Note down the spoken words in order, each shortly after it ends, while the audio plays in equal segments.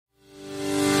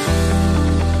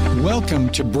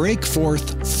Welcome to Break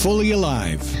Forth Fully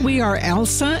Alive. We are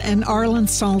Elsa and Arlen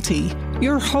Salty,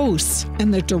 your hosts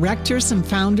and the directors and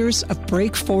founders of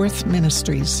Break Forth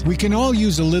Ministries. We can all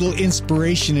use a little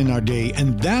inspiration in our day,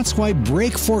 and that's why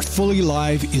Break Forth Fully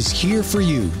Alive is here for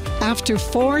you. After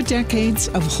 4 decades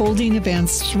of holding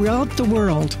events throughout the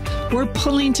world, we're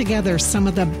pulling together some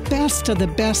of the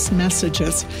best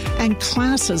messages and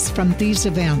classes from these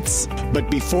events. But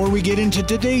before we get into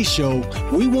today's show,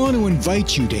 we want to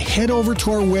invite you to head over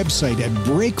to our website at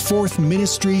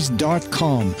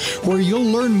breakforthministries.com, where you'll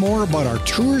learn more about our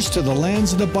tours to the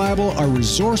lands of the Bible, our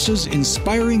resources,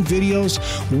 inspiring videos,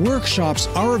 workshops,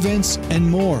 our events, and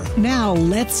more. Now,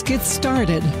 let's get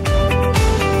started.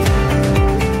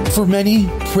 For many,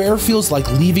 prayer feels like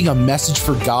leaving a message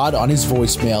for God on his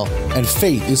voicemail, and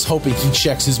faith is hoping he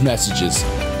checks his messages.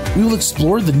 We will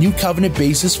explore the new covenant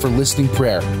basis for listening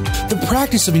prayer, the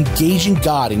practice of engaging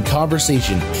God in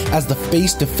conversation as the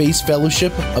face-to-face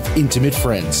fellowship of intimate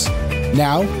friends.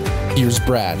 Now, here's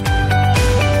Brad.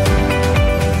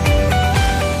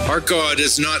 Our God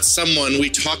is not someone we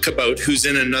talk about who's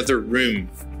in another room.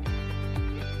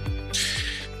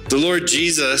 The Lord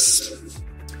Jesus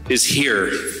is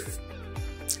here.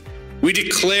 We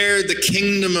declare the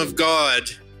kingdom of God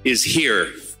is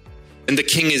here, and the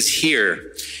King is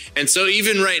here. And so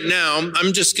even right now,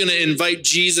 I'm just going to invite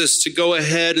Jesus to go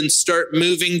ahead and start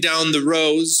moving down the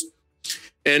rows.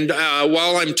 And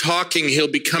while I'm talking, he'll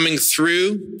be coming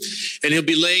through, and he'll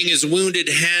be laying his wounded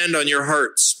hand on your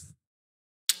hearts.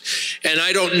 And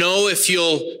I don't know if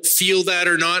you'll feel that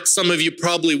or not. Some of you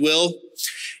probably will.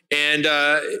 And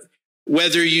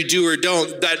whether you do or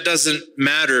don't, that doesn't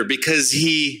matter, because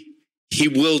he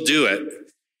will do it.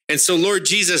 And so, Lord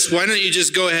Jesus, why don't you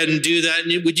just go ahead and do that?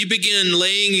 And would you begin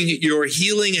laying your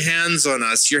healing hands on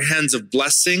us, your hands of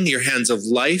blessing, your hands of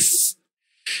life,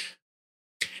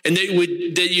 and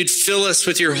that you'd fill us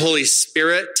with your Holy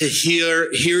Spirit to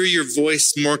hear your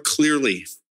voice more clearly.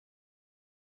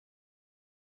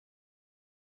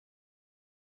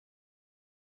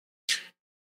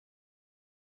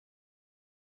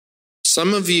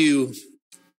 Some of you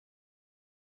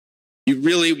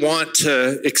really want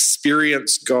to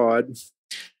experience God,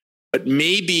 but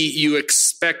maybe you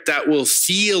expect that will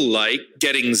feel like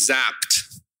getting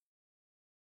zapped.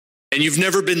 And you've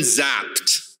never been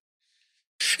zapped.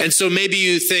 And so maybe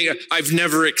you think, I've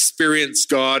never experienced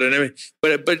God.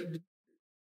 But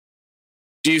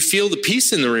do you feel the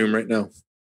peace in the room right now?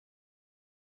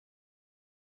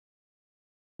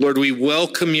 Lord, we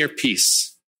welcome your peace.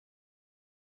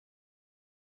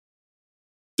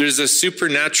 There's a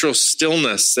supernatural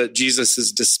stillness that Jesus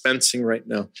is dispensing right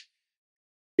now.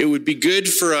 It would be good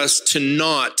for us to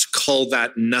not call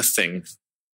that nothing.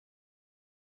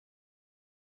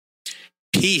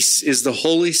 Peace is the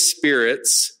Holy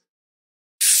Spirit's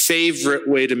favorite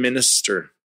way to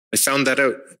minister. I found that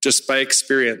out just by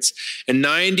experience. And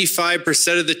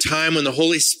 95% of the time when the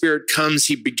Holy Spirit comes,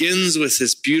 he begins with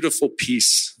this beautiful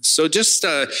peace. So just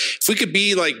if we could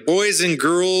be like boys and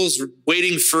girls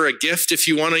waiting for a gift, if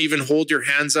you want to even hold your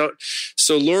hands out.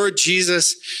 So Lord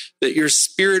Jesus, that your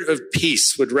spirit of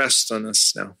peace would rest on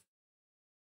us now.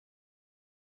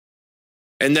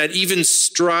 And that even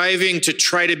striving to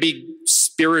try to be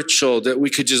spiritual, that we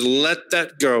could just let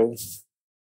that go.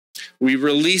 We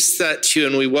release that to you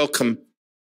and we welcome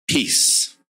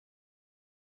peace.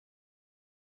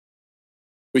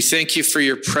 We thank you for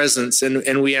your presence,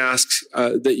 and we ask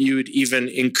that you would even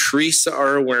increase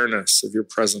our awareness of your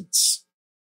presence.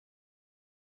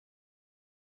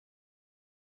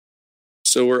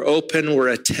 So we're open, we're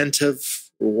attentive,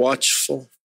 we're watchful.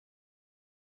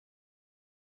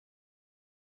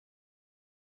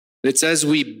 It's as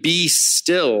we be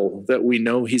still that we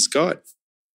know he's God.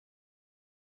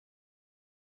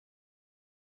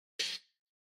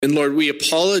 And Lord, we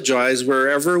apologize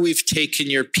wherever we've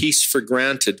taken your peace for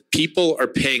granted. People are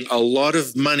paying a lot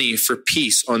of money for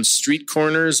peace on street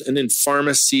corners and in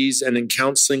pharmacies and in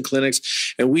counseling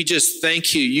clinics. And we just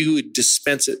thank you. You would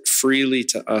dispense it freely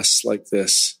to us like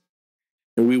this.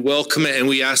 And we welcome it, and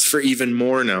we ask for even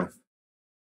more now.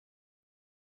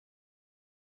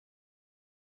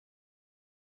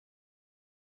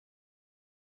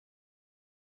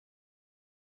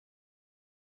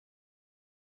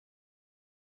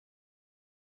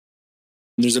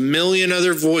 There's a million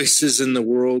other voices in the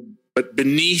world, but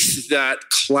beneath that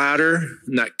clatter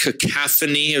and that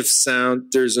cacophony of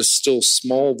sound, there's a still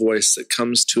small voice that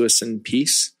comes to us in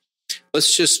peace.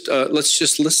 Let's just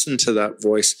listen to that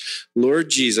voice.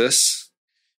 Lord Jesus,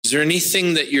 is there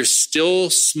anything that your still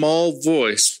small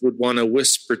voice would want to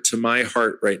whisper to my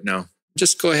heart right now?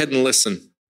 Just go ahead and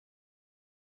listen.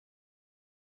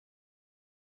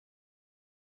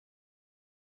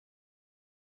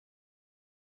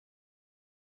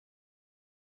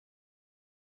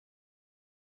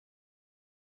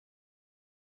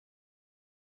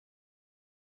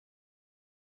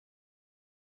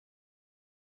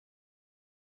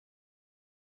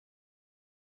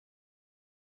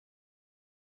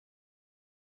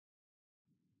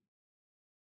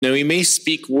 Now, he may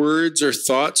speak words or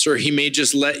thoughts, or he may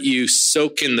just let you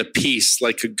soak in the peace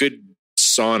like a good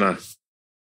sauna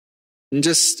and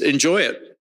just enjoy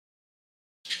it.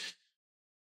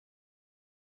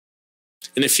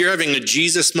 And if you're having a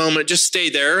Jesus moment, just stay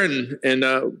there.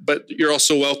 But you're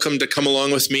also welcome to come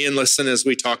along with me and listen as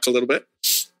we talk a little bit.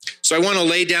 So I want to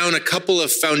lay down a couple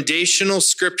of foundational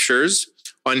scriptures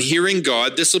on hearing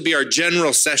God. This will be our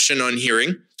general session on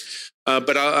hearing.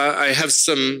 But I have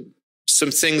some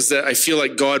things that I feel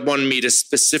like God wanted me to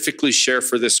specifically share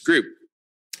for this group.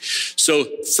 So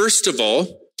first of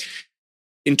all,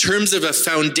 in terms of a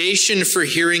foundation for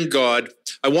hearing God,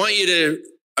 I want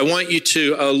you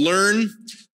to learn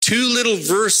two little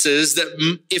verses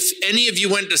that if any of you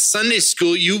went to Sunday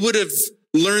school, you would have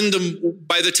learned them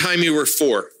by the time you were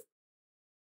 4.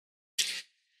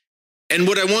 And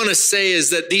what I want to say is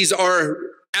that these are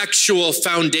actual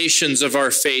foundations of our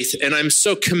faith. And I'm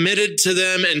so committed to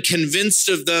them and convinced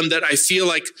of them that I feel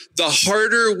like the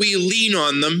harder we lean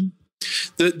on them,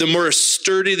 the more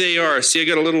sturdy they are. See, I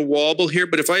got a little wobble here,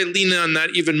 but if I lean on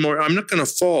that even more, I'm not going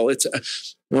to fall.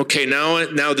 Okay,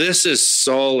 now this is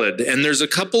solid. And there's a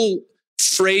couple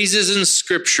phrases in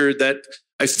scripture that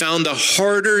I found the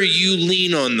harder you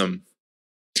lean on them,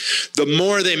 the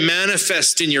more they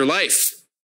manifest in your life.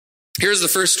 Here's the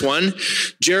first one,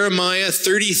 Jeremiah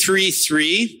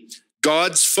 33:3,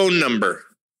 God's phone number.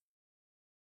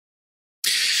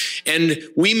 And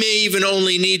we may even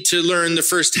only need to learn the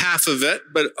first half of it,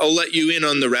 but I'll let you in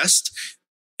on the rest.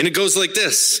 And it goes like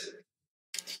this.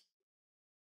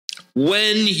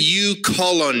 When you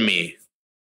call on me,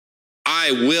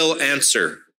 I will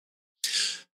answer.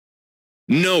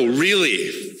 No,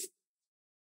 really.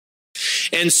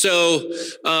 And so,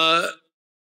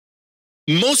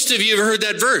 most of you have heard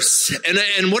that verse.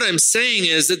 And what I'm saying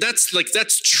is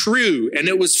that's true. And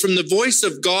it was from the voice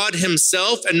of God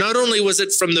himself. And not only was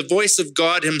it from the voice of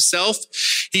God himself,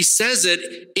 he says it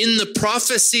in the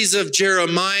prophecies of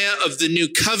Jeremiah of the new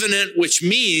covenant, which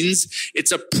means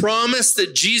it's a promise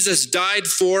that Jesus died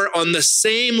for on the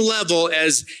same level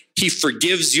as he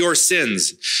forgives your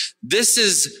sins. This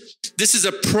is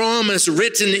a promise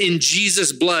written in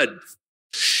Jesus' blood.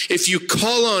 If you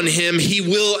call on him, he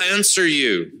will answer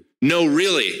you. No,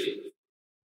 really.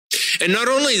 And not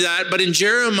only that, but in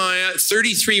Jeremiah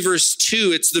 33 verse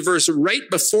 2, it's the verse right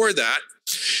before that,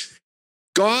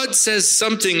 God says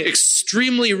something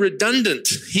extremely redundant.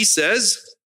 He says,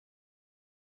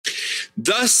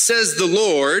 thus says the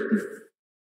Lord,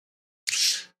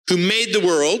 who made the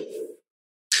world,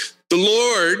 the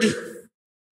Lord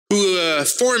who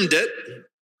formed it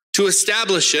to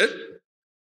establish it,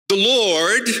 the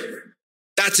Lord,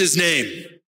 that's his name.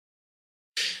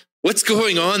 What's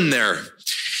going on there?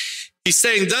 He's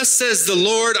saying, thus says the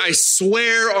Lord, I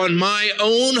swear on my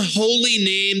own holy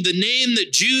name, the name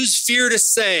that Jews fear to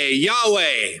say,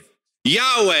 Yahweh,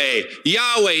 Yahweh,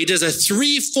 Yahweh. He does a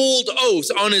threefold oath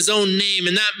on his own name,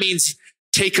 and that means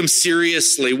take him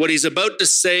seriously. What he's about to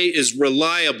say is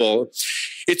reliable.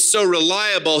 It's so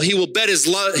reliable, he will bet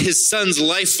his son's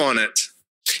life on it.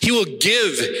 He will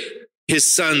give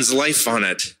his son's life on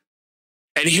it.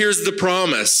 And here's the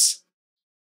promise.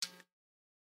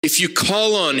 If you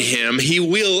call on him, he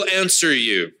will answer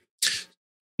you.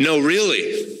 No,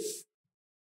 really.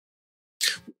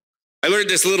 I learned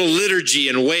this little liturgy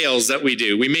in Wales that we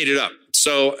do. We made it up.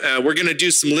 So we're going to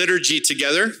do some liturgy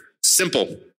together.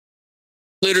 Simple.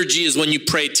 Liturgy is when you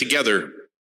pray together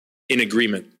in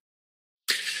agreement.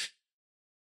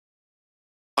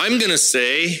 I'm going to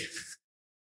say,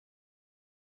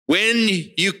 when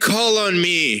you call on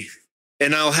me,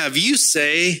 and I'll have you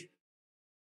say,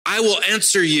 I will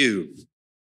answer you.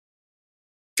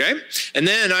 Okay? And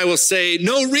then I will say,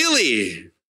 no, really.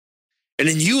 And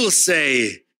then you will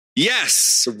say,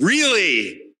 yes,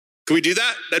 really. Can we do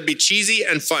that? That'd be cheesy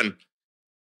and fun.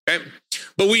 Okay?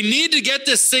 But we need to get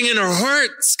this thing in our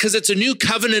hearts because it's a new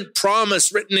covenant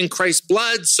promise written in Christ's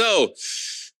blood. So,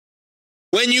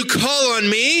 when you call on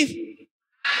me,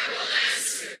 I will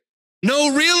answer.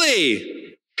 No,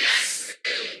 really? Yes,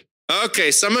 really. Okay,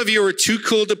 some of you are too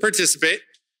cool to participate.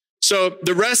 So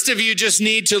the rest of you just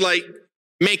need to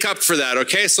make up for that,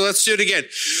 okay? So let's do it again.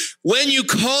 When you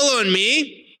call on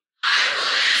me, I will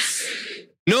answer you.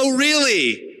 No,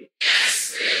 really?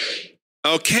 Yes, really.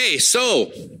 Okay,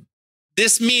 so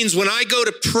this means when I go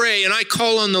to pray and I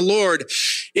call on the Lord,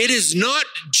 it is not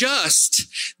just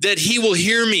that he will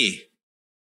hear me.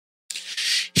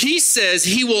 He says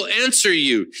he will answer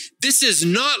you. This is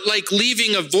not like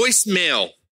leaving a voicemail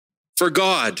for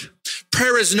God.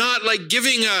 Prayer is not like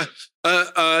giving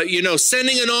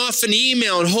sending off an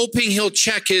email and hoping he'll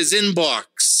check his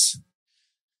inbox.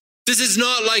 This is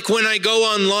not like when I go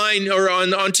online or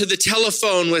onto the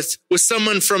telephone with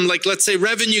someone from, like, let's say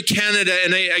Revenue Canada,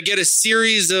 and I get a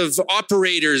series of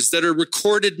operators that are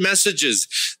recorded messages.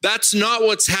 That's not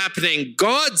what's happening.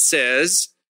 God says,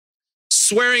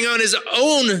 swearing on his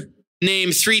own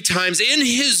name 3 times in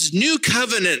his new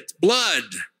covenant blood,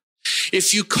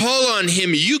 if you call on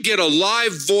him, you get a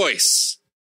live voice.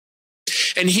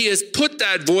 And he has put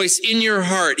that voice in your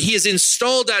heart. He has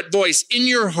installed that voice in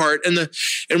your heart. And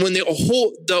when the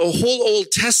whole Old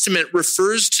Testament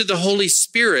refers to the Holy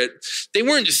Spirit, they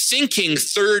weren't thinking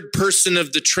third person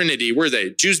of the Trinity, were they?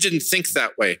 Jews didn't think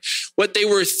that way. What they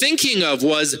were thinking of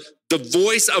was the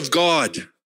voice of God.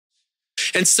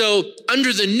 And so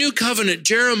under the new covenant,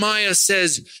 Jeremiah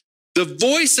says, the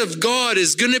voice of God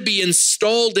is going to be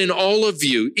installed in all of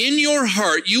you. In your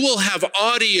heart, you will have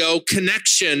audio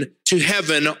connection to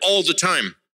heaven all the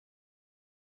time.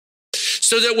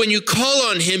 So that when you call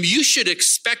on him, you should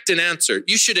expect an answer.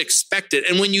 You should expect it.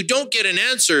 And when you don't get an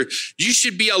answer, you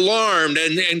should be alarmed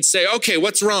and say, okay,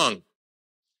 what's wrong?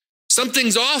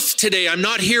 Something's off today. I'm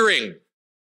not hearing.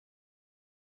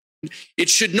 It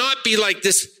should not be like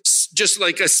this, just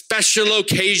like a special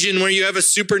occasion where you have a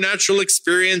supernatural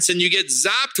experience and you get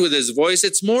zapped with his voice.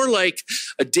 It's more like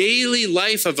a daily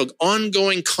life of an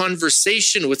ongoing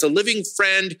conversation with a living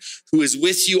friend who is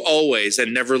with you always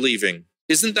and never leaving.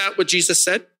 Isn't that what Jesus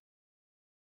said?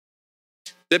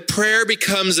 That prayer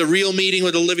becomes a real meeting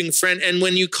with a living friend. And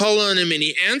when you call on him and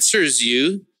he answers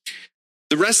you,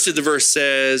 the rest of the verse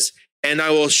says, and I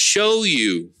will show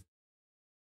you.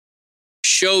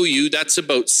 Show you, that's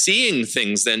about seeing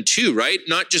things then too, right?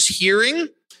 Not just hearing,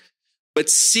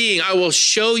 but seeing. I will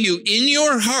show you in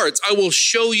your hearts. I will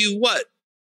show you what?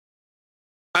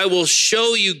 I will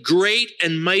show you great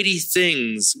and mighty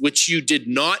things which you did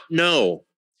not know.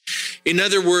 In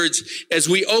other words, as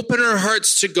we open our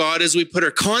hearts to God, as we put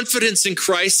our confidence in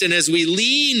Christ, and as we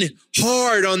lean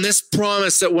hard on this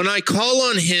promise that when I call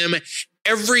on him,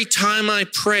 every time I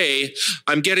pray,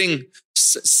 I'm getting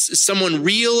someone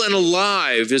real and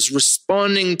alive is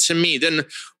responding to me, then,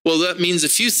 well, that means a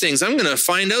few things. I'm going to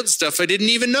find out stuff I didn't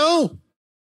even know.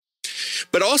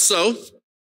 But also,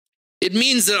 it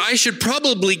means that I should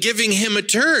probably giving him a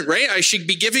turn, right? I should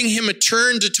be giving him a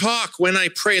turn to talk when I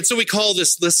pray. And so we call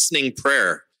this listening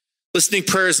prayer. Listening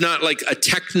prayer is not like a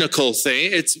technical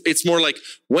thing. It's more like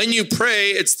when you pray,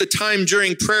 it's the time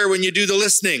during prayer when you do the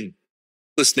listening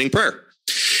prayer.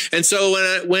 And so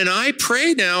when I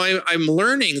pray now, I'm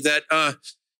learning that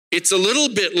it's a little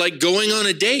bit like going on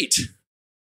a date.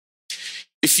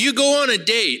 If you go on a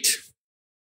date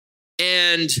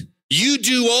and you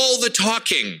do all the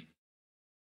talking,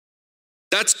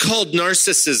 that's called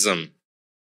narcissism.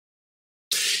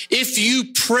 If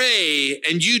you pray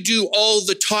and you do all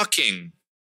the talking,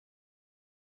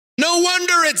 no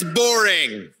wonder it's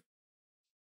boring.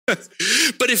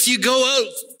 But if you go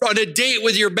out on a date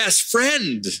with your best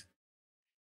friend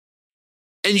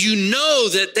and you know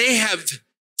that they have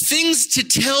things to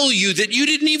tell you that you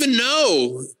didn't even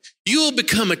know, you will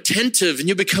become attentive and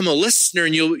you'll become a listener,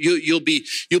 and you'll be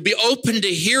open to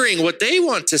hearing what they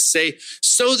want to say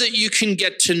so that you can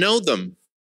get to know them.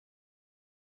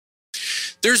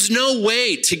 There's no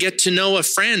way to get to know a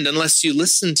friend unless you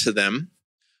listen to them.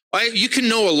 You can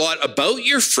know a lot about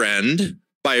your friend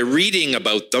by reading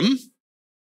about them.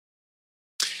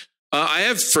 I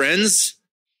have friends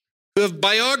who have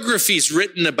biographies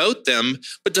written about them,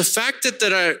 but the fact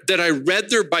that I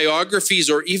read their biographies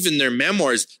or even their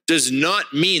memoirs does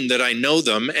not mean that I know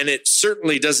them, and it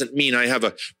certainly doesn't mean I have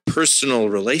a personal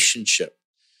relationship.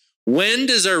 When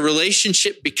does our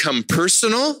relationship become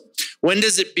personal? When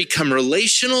does it become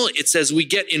relational? It's as we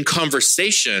get in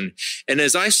conversation and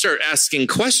as I start asking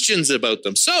questions about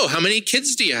them. So, how many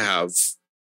kids do you have?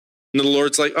 And the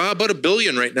Lord's like, about 1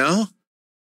 billion right now,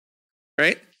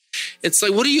 right? It's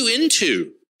like, what are you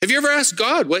into? Have you ever asked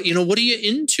God, what are you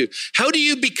into? How do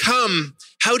you become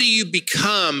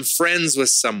friends with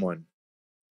someone?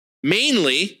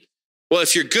 Mainly, well,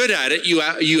 if you're good at it,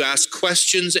 you ask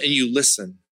questions and you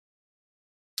listen.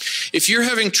 If you're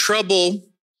having trouble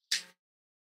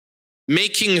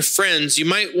making friends, you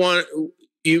might want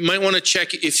to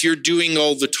check if you're doing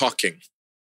all the talking.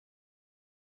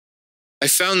 I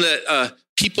found that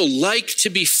people like to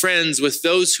be friends with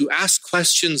those who ask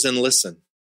questions and listen.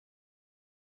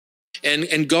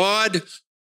 And God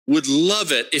would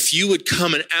love it if you would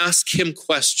come and ask him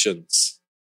questions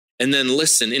and then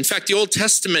listen. In fact, the Old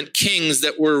Testament kings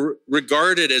that were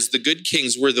regarded as the good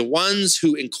kings were the ones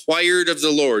who inquired of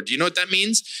the Lord. Do you know what that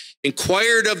means?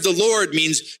 Inquired of the Lord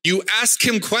means you ask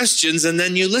him questions and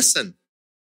then you listen.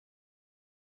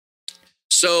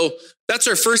 So That's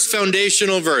our first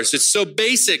foundational verse. It's so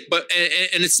basic,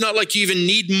 and it's not like you even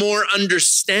need more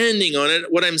understanding on it.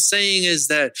 What I'm saying is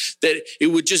that it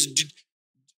would just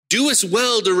do us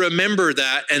well to remember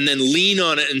that and then lean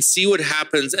on it and see what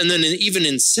happens, and then even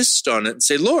insist on it and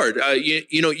say, Lord,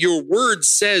 you know, your word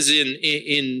says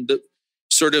in the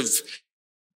sort of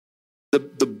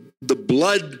the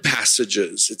blood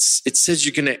passages, it says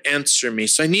you're going to answer me.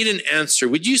 So I need an answer.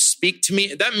 Would you speak to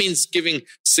me? That means giving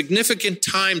significant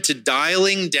time to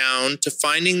dialing down, to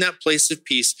finding that place of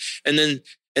peace, and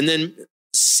then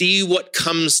see what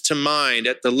comes to mind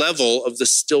at the level of the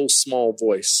still small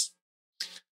voice.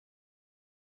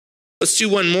 Let's do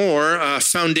one more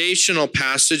foundational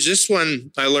passage. This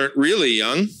one I learned really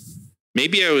young.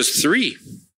 Maybe I was 3.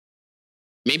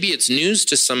 Maybe it's news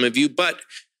to some of you, but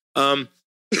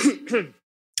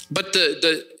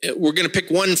we're going to pick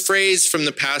one phrase from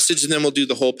the passage, and then we'll do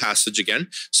the whole passage again.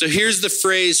 So here's the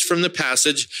phrase from the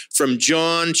passage from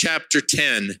John chapter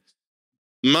 10.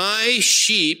 My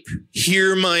sheep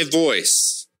hear my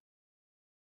voice.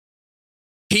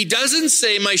 He doesn't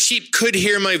say my sheep could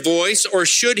hear my voice or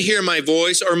should hear my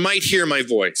voice or might hear my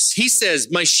voice. He says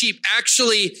my sheep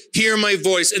actually hear my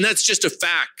voice, and that's just a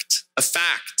fact, a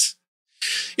fact.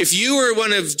 If you are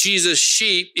one of Jesus'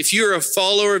 sheep, if you're a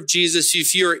follower of Jesus,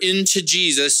 if you're into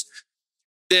Jesus,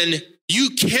 then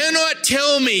you cannot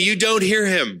tell me you don't hear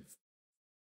him,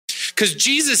 because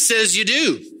Jesus says you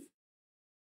do.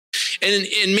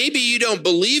 And maybe you don't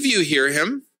believe you hear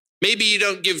him. Maybe you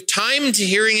don't give time to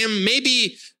hearing him.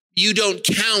 Maybe you don't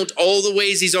count all the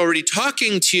ways he's already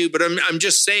talking to you, but I'm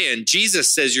just saying,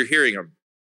 Jesus says you're hearing him.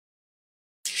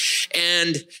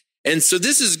 And so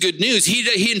this is good news.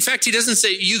 He in fact, he doesn't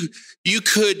say you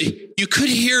could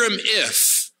hear him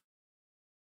if,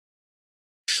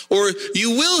 or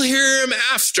you will hear him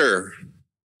after,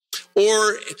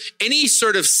 or any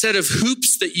sort of set of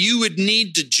hoops that you would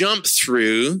need to jump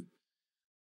through.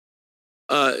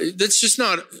 That's just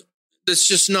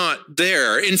not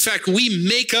there. In fact, we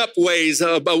make up ways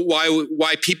about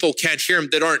why people can't hear him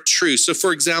that aren't true. So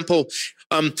for example,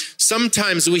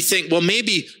 sometimes we think, well,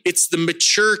 maybe it's the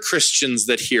mature Christians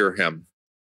that hear him.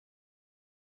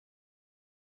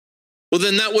 Well,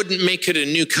 then that wouldn't make it a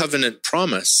new covenant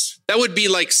promise. That would be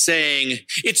like saying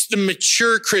it's the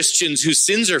mature Christians whose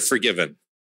sins are forgiven.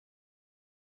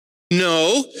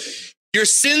 No, your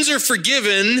sins are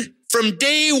forgiven from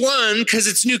day one because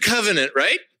it's new covenant,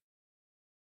 right?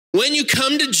 When you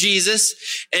come to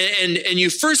Jesus and you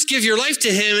first give your life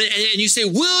to him and you say,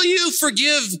 will you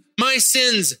forgive my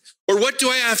sins? Or what do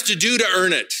I have to do to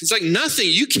earn it? It's like nothing.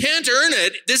 You can't earn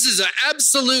it. This is an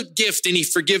absolute gift, and he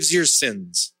forgives your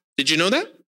sins. Did you know that?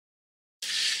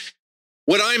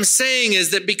 What I'm saying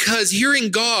is that because hearing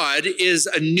God is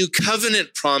a new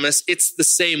covenant promise, it's the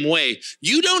same way.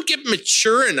 You don't get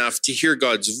mature enough to hear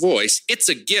God's voice. It's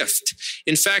a gift.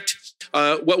 In fact,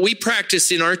 what we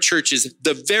practice in our church is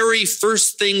the very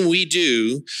first thing we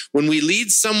do when we lead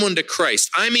someone to Christ.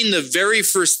 I mean, the very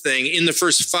first thing in the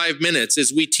first 5 minutes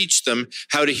is we teach them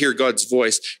how to hear God's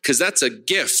voice, because that's a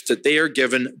gift that they are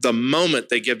given the moment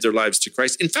they give their lives to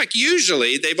Christ. In fact,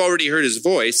 usually they've already heard his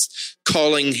voice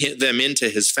calling them into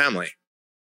his family.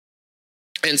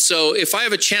 And so if I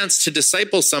have a chance to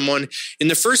disciple someone, in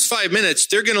the first 5 minutes,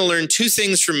 they're going to learn 2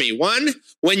 things from me. One,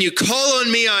 when you call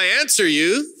on me, I answer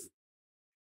you.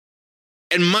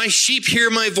 And my sheep hear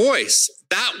my voice.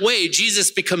 That way,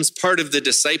 Jesus becomes part of the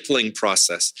discipling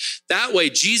process. That way,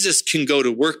 Jesus can go to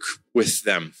work with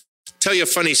them. I'll tell you a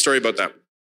funny story about that.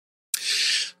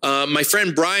 My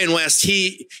friend Brian West,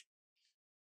 he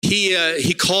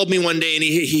called me one day and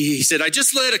he said, I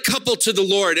just led a couple to the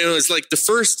Lord. And it was like the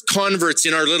first converts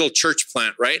in our little church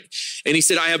plant, right? And he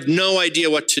said, I have no idea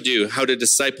what to do, how to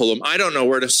disciple them. I don't know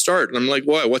where to start. And I'm like,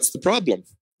 why? What's the problem?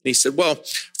 And he said, well,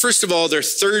 first of all, they're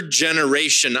 3rd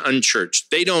generation unchurched.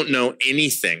 They don't know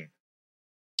anything.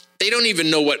 They don't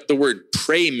even know what the word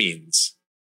pray means.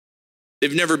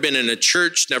 They've never been in a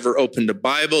church, never opened a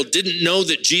Bible, didn't know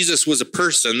that Jesus was a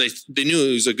person. They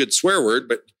knew it was a good swear word,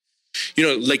 but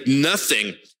like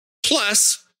nothing.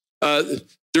 Plus, they're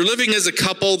living as a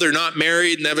couple. They're not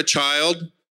married and they have a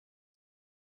child.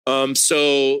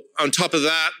 So on top of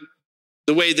that,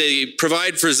 the way they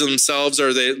provide for themselves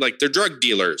are they're drug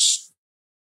dealers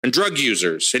and drug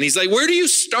users. And he's like, where do you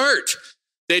start?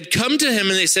 They'd come to him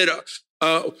and they said,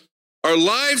 our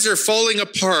lives are falling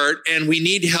apart and we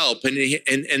need help.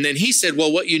 And then he said,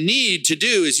 well, what you need to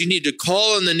do is you need to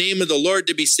call on the name of the Lord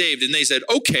to be saved. And they said,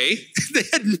 okay. They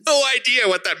had no idea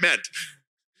what that meant.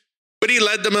 But he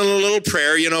led them in a little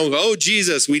prayer, oh,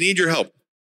 Jesus, we need your help.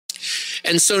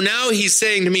 And so now he's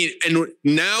saying to me, and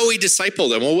now we disciple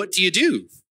them. Well, what do you do?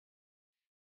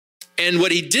 And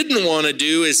what he didn't want to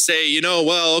do is say,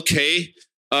 well, okay,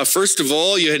 first of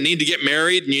all, you need to get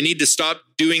married and you need to stop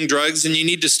doing drugs and you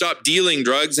need to stop dealing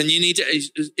drugs and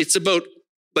it's about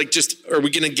are we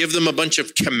going to give them a bunch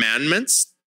of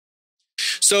commandments?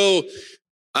 So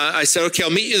I said, okay, I'll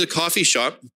meet you at the coffee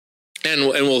shop and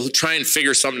we'll try and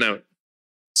figure something out.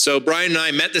 So Brian and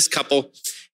I met this couple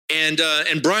and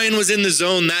Brian was in the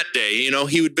zone that day.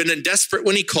 He had been desperate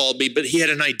when he called me, but he had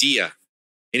an idea.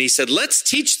 And he said, let's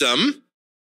teach them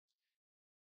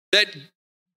that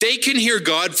they can hear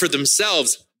God for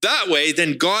themselves. That way,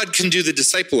 then God can do the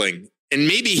discipling. And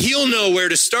maybe he'll know where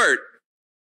to start.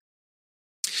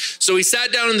 So we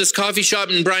sat down in this coffee shop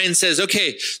and Brian says,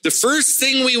 okay, the first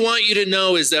thing we want you to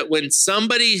know is that when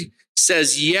somebody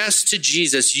says yes to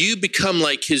Jesus, you become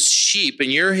like his sheep and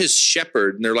you're his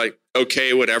shepherd. And they're like,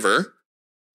 okay, whatever. And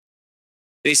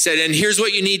he said, and here's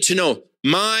what you need to know.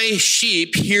 My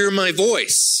sheep hear my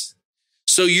voice.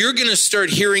 So you're going to start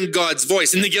hearing God's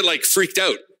voice. And they get freaked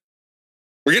out.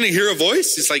 We're going to hear a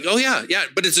voice? It's like, oh yeah,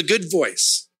 but it's a good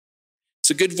voice.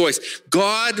 It's a good voice.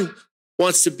 God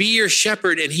wants to be your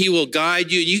shepherd and he will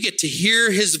guide you. And you get to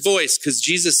hear his voice because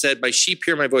Jesus said, my sheep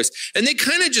hear my voice. And they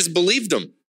kind of just believed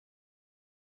him.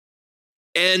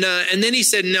 And then he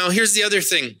said, now here's the other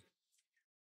thing.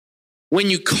 When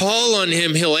you call on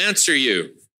him, he'll answer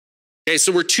you. Okay,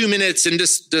 so we're 2 minutes in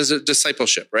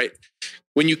discipleship, right?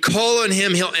 When you call on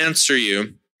him, he'll answer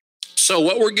you. So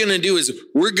what we're going to do is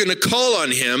we're going to call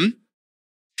on him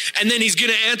and then he's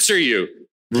going to answer you.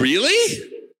 Really?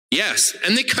 Yes.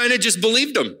 And they kind of just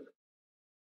believed him.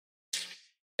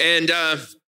 And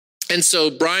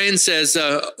so Brian says,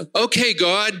 okay,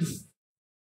 God,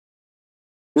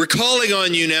 we're calling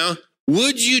on you now.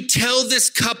 Would you tell this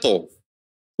couple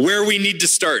where we need to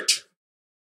start?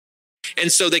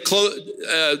 And so they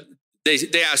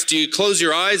asked, do you close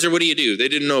your eyes or what do you do? They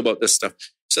didn't know about this stuff.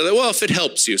 So they, well, if it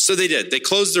helps you. So they did. They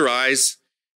closed their eyes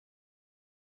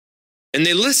and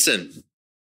they listened.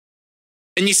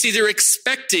 And you see, they're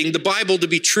expecting the Bible to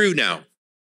be true now.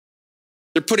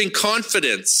 They're putting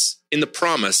confidence in the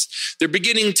promise. They're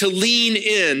beginning to lean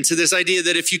in to this idea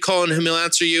that if you call on him, he'll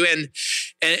answer you. And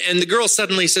the girl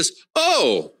suddenly says,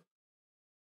 oh,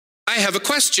 I have a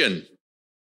question.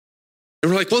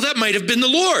 And we're like, well, that might have been the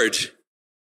Lord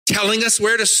telling us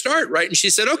where to start, right? And she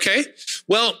said, okay,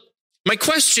 well, my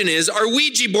question is, are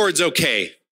Ouija boards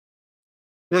okay?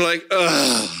 We're like,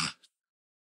 ugh.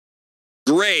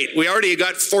 Great. We already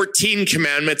got 14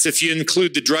 commandments if you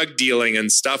include the drug dealing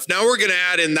and stuff. Now we're going to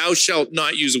add in, thou shalt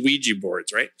not use Ouija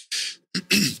boards, right?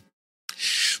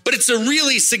 But it's a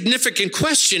really significant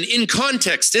question in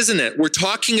context, isn't it? We're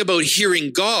talking about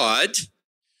hearing God.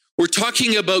 We're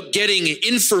talking about getting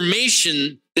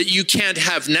information that you can't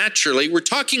have naturally. We're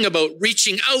talking about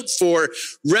reaching out for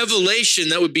revelation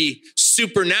that would be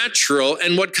supernatural.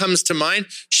 And what comes to mind?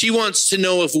 She wants to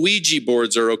know if Ouija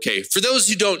boards are okay. For those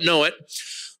who don't know it,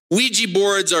 Ouija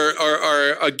boards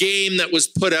are a game that was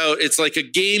put out. It's like a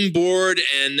game board,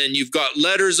 and then you've got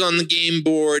letters on the game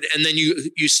board, and then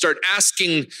you start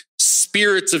asking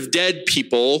spirits of dead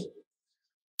people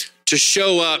to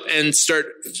show up and start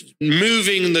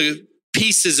moving the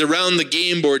pieces around the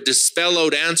game board to spell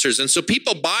out answers. And so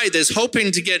people buy this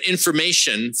hoping to get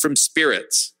information from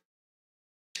spirits.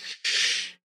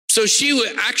 So she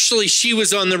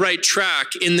was on the right track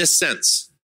in this sense.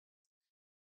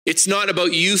 It's not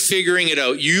about you figuring it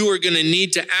out. You are going to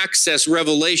need to access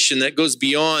revelation that goes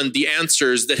beyond the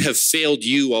answers that have failed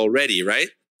you already, right?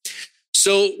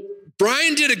 So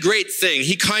Brian did a great thing.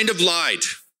 He kind of lied.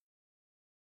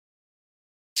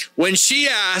 When she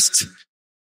asked,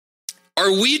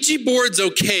 are Ouija boards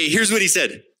okay? Here's what he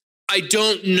said. I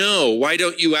don't know. Why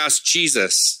don't you ask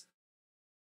Jesus?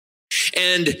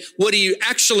 And what he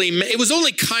actually meant, it was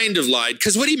only kind of lied,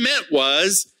 because what he meant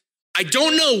was, I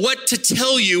don't know what to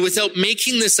tell you without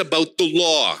making this about the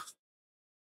law.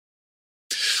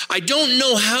 I don't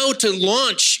know how to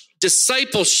launch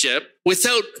discipleship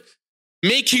without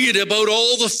making it about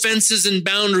all the fences and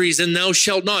boundaries and thou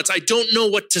shalt nots. I don't know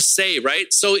what to say,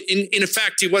 right? So in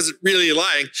fact, he wasn't really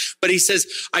lying, but he says,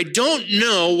 I don't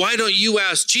know. Why don't you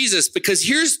ask Jesus? Because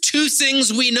here's two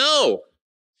things we know.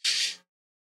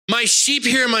 My sheep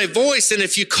hear my voice, and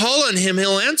if you call on him,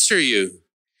 he'll answer you.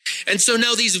 And so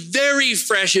now these very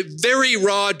fresh, very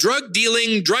raw,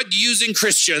 drug-dealing, drug-using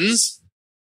Christians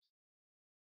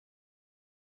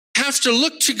have to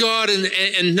look to God,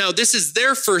 and now this is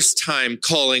their first time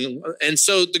calling. And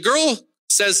so the girl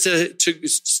says to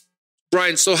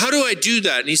Brian, so how do I do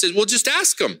that? And he says, well, just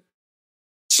ask him.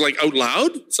 It's like out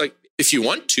loud. It's like, if you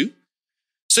want to.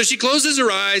 So she closes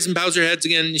her eyes and bows her head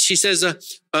again. And she says,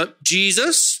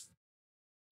 Jesus,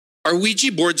 are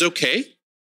Ouija boards okay?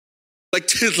 Like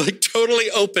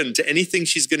totally open to anything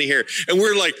she's going to hear. And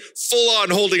we're like full on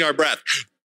holding our breath.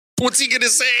 What's he going to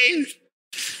say?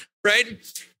 Right?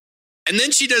 And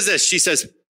then she does this. She says,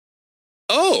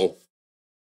 oh,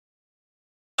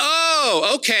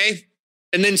 okay.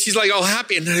 And then she's like all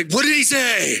happy. And they're like, what did he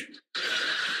say?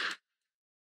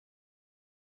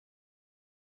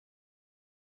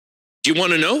 Do you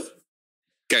want to know?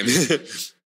 Okay.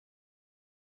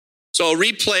 So I'll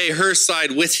replay her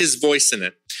side with his voice in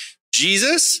it.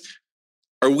 Jesus,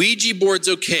 are Ouija boards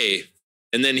okay?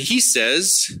 And then he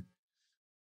says,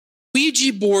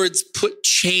 Ouija boards put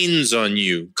chains on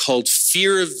you called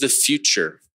fear of the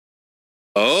future.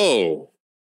 Oh.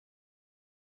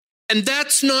 And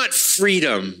that's not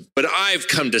freedom, but I've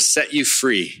come to set you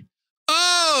free.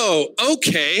 Oh,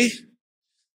 okay.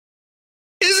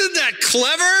 Isn't that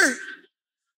clever?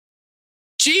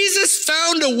 Jesus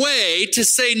found a way to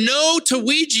say no to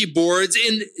Ouija boards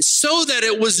so that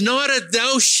it was not a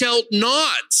thou shalt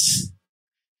not.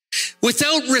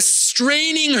 Without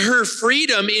restraining her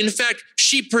freedom, in fact,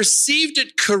 she perceived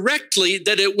it correctly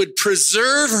that it would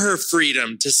preserve her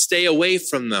freedom to stay away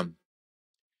from them.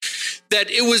 That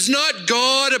it was not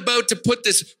God about to put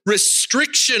this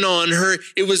restriction on her.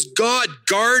 It was God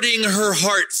guarding her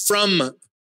heart from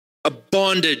a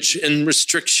bondage and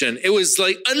restriction. It was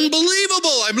like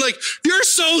unbelievable. I'm like, you're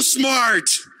so smart.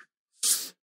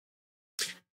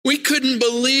 We couldn't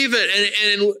believe it.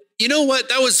 And you know what?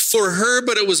 That was for her,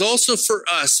 but it was also for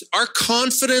us. Our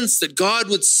confidence that God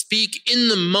would speak in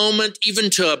the moment, even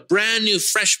to a brand new,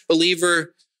 fresh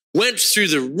believer, went through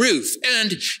the roof.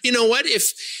 And you know what?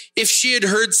 If she had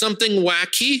heard something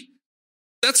wacky,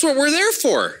 that's what we're there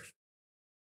for.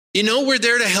 You know, we're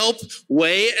there to help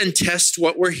weigh and test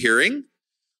what we're hearing.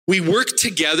 We work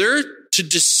together to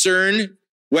discern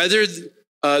whether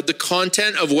the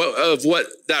content of what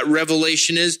that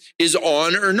revelation is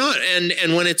on or not.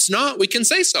 And when it's not, we can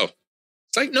say so.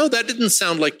 It's like, no, that didn't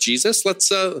sound like Jesus. Let's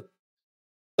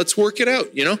work it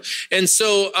out, you know? And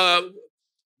so,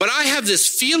 but I have this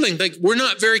feeling like we're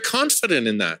not very confident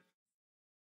in that.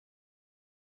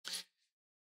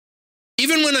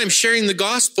 Even when I'm sharing the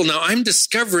gospel now, I'm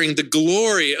discovering the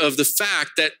glory of the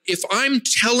fact that if I'm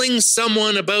telling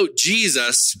someone about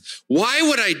Jesus, why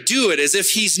would I do it as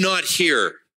if he's not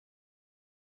here?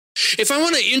 If I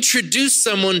want to introduce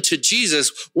someone to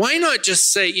Jesus, why not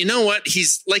just say, you know what?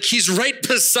 He's right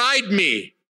beside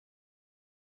me.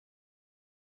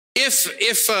 If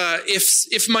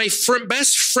my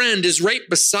best friend is right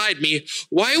beside me,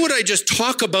 why would I just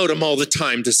talk about him all the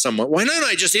time to someone? Why not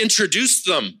I just introduce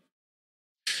them?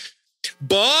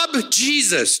 Bob,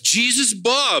 Jesus,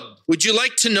 Bob. Would you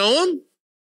like to know him?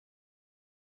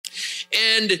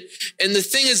 And the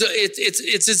thing is,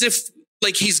 it's as if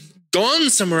like he's gone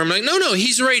somewhere. I'm like, no,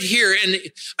 he's right here. And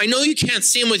I know you can't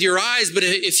see him with your eyes, but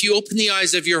if you open the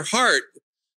eyes of your heart,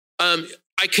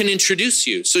 I can introduce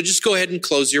you. So just go ahead and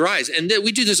close your eyes. And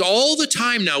we do this all the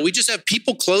time now. We just have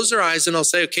people close their eyes and I'll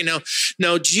say, okay, now,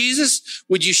 Jesus,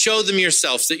 would you show them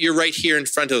yourself that you're right here in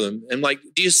front of them? And like,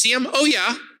 do you see him? Oh,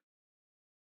 yeah.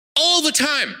 All the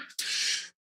time.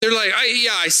 They're like,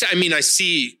 I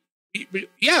see.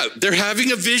 Yeah, they're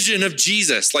having a vision of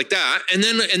Jesus like that. And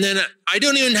then I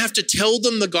don't even have to tell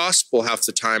them the gospel half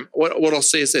the time. What I'll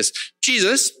say is this: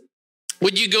 Jesus,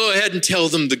 would you go ahead and tell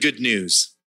them the good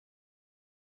news?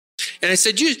 And I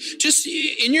said, you just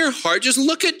in your heart, just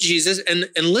look at Jesus and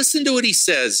listen to what he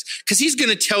says, because he's going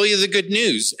to tell you the good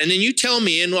news. And then you tell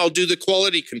me and I'll do the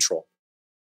quality control.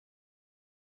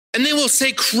 And they will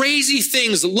say crazy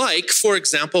things like, for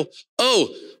example, he's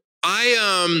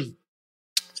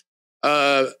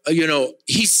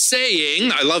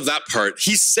saying, I love that part.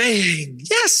 He's saying,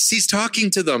 yes, he's talking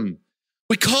to them.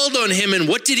 We called on him and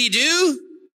what did he do?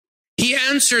 He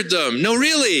answered them. No,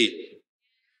 really.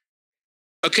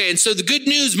 Okay, and so the good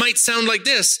news might sound like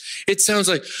this. It sounds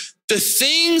like the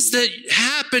things that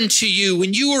happened to you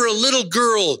when you were a little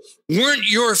girl weren't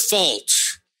your fault.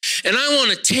 And I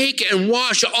want to take and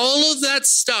wash all of that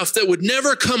stuff that would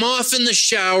never come off in the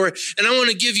shower. And I want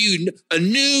to give you a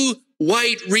new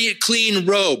white, clean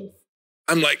robe.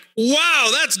 I'm like,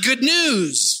 wow, that's good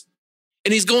news.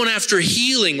 And he's going after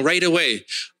healing right away.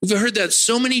 We've heard that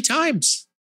so many times.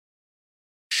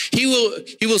 He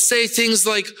will say things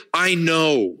like, I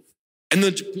know, and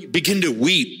then begin to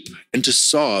weep and to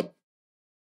sob.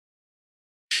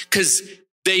 Because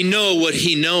they know what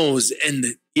he knows, and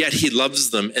yet he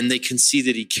loves them, and they can see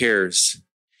that he cares.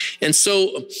 And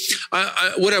so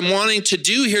what I'm wanting to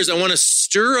do here is I want to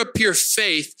stir up your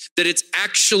faith that it's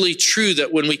actually true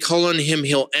that when we call on him,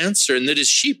 he'll answer, and that his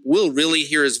sheep will really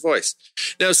hear his voice.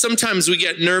 Now, sometimes we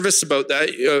get nervous about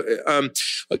that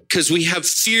because we have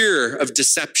fear of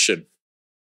deception.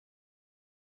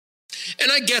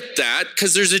 And I get that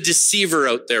because there's a deceiver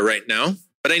out there right now.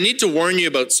 But I need to warn you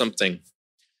about something.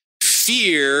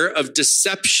 Fear of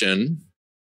deception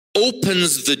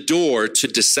opens the door to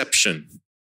deception.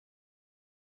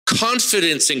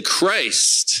 Confidence in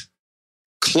Christ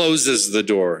closes the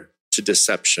door to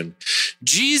deception.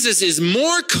 Jesus is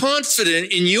more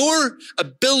confident in your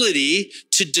ability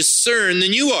to discern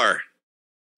than you are.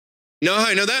 Know how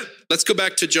I know that? Let's go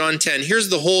back to John 10. Here's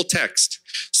the whole text,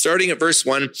 starting at verse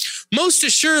 1. Most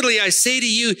assuredly, I say to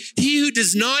you, he who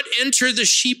does not enter the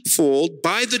sheepfold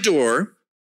by the door,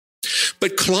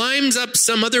 but climbs up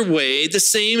some other way, the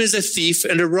same as a thief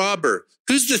and a robber.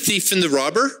 Who's the thief and the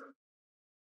robber?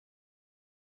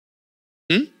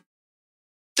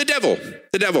 The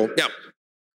devil, yeah.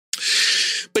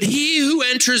 But he who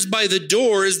enters by the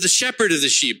door is the shepherd of the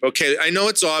sheep. Okay, I know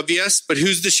it's obvious, but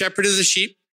who's the shepherd of the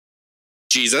sheep?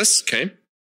 Jesus, okay.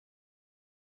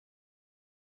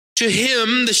 To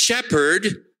him, the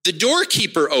shepherd, the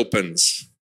doorkeeper opens.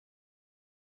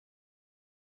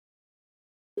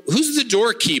 Who's the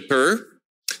doorkeeper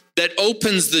that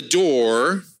opens the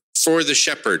door for the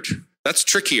shepherd? That's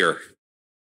trickier.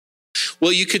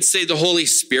 Well, you could say the Holy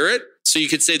Spirit. So you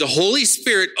could say the Holy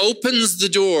Spirit opens the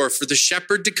door for the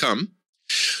shepherd to come.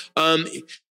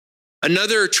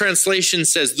 Another translation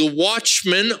says the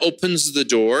watchman opens the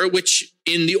door, which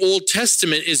in the Old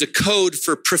Testament is a code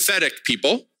for prophetic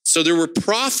people. So there were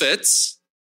prophets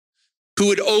who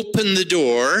would open the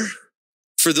door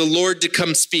for the Lord to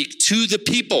come speak to the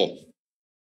people,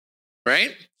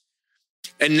 right?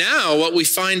 And now what we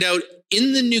find out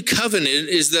in the new covenant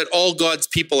is that all God's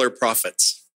people are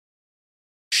prophets.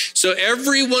 So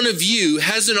every one of you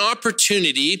has an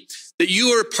opportunity that you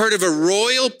are part of a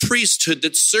royal priesthood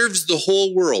that serves the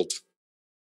whole world.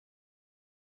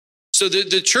 So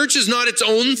the church is not its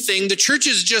own thing. The church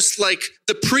is just like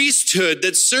the priesthood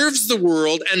that serves the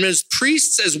world. And as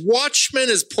priests, as watchmen,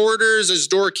 as porters, as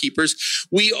doorkeepers,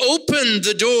 we open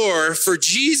the door for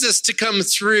Jesus to come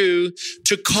through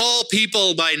to call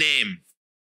people by name,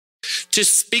 to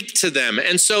speak to them.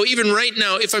 And so even right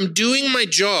now, if I'm doing my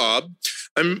job,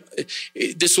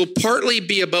 this will partly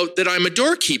be about that I'm a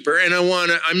doorkeeper and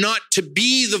I'm not to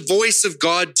be the voice of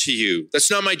God to you. That's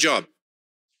not my job.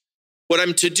 What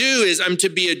I'm to do is I'm to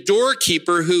be a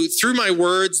doorkeeper who, through my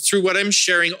words, through what I'm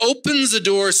sharing, opens the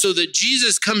door so that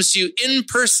Jesus comes to you in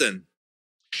person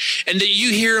and that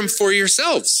you hear him for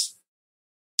yourselves.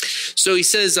 So he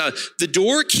says, the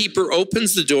doorkeeper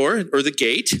opens the door or the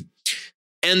gate,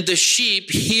 and the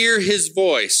sheep hear his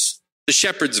voice, the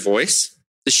shepherd's voice.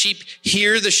 The sheep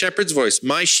hear the shepherd's voice.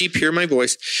 My sheep hear my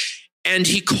voice. And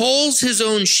he calls his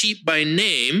own sheep by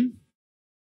name,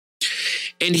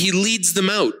 and he leads them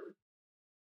out.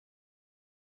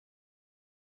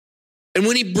 And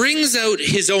when he brings out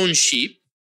his own sheep,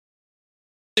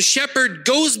 the shepherd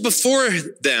goes before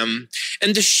them,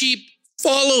 and the sheep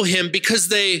follow him because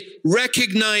they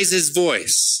recognize his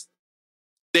voice.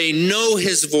 They know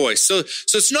his voice. So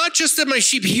it's not just that my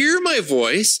sheep hear my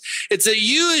voice. It's that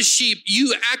you as sheep,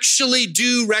 you actually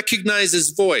do recognize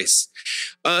his voice.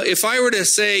 If I were to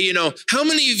say, how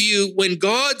many of you, when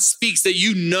God speaks, that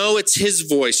you know it's his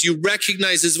voice, you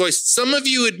recognize his voice? Some of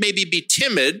you would maybe be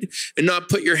timid and not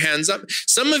put your hands up.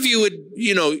 Some of you would,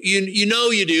 you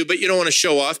do, but you don't want to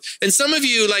show off. And some of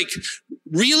you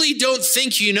really don't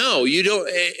think you know. You don't.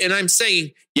 And I'm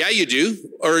saying, yeah, you do,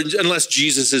 or unless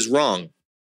Jesus is wrong.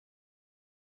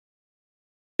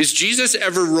 Is Jesus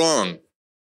ever wrong?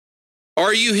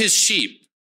 Are you his sheep?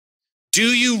 Do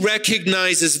you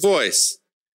recognize his voice?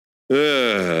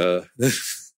 I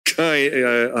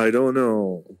don't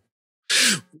know.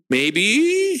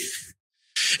 Maybe.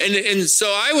 And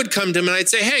so I would come to him and I'd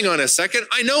say, hang on a second.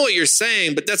 I know what you're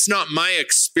saying, but that's not my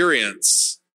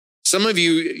experience. Some of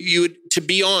you would, to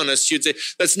be honest, you'd say,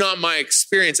 that's not my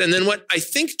experience. And then what I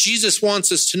think Jesus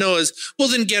wants us to know is, well,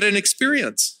 then get an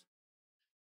experience.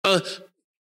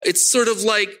 It's sort of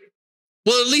like,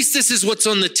 well, at least this is what's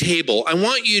on the table. I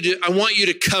want you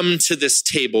to come to this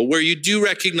table where you do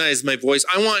recognize my voice.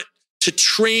 I want to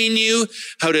train you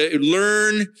how to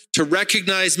learn to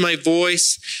recognize my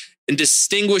voice and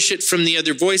distinguish it from the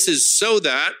other voices so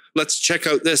that, let's check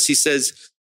out this. He says,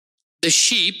 the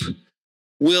sheep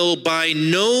will by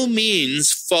no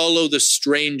means follow the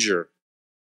stranger,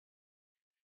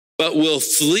 but will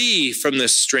flee from the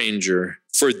stranger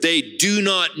for they do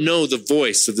not know the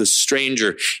voice of the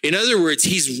stranger. In other words,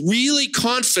 he's really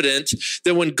confident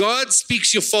that when God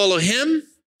speaks, you'll follow him.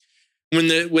 When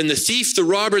the thief, the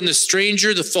robber, and the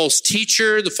stranger, the false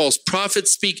teacher, the false prophet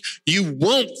speak, you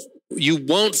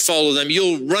won't follow them.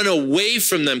 You'll run away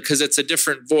from them because it's a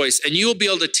different voice, and you'll be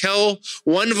able to tell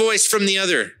one voice from the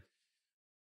other.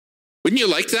 Wouldn't you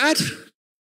like that?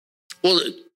 Well,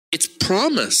 it's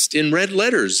promised in red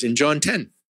letters in John 10.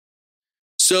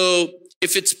 So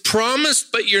if it's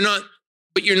promised, but you're not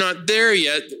there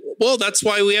yet, well, that's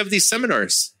why we have these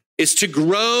seminars. It's to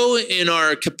grow in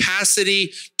our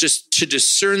capacity just to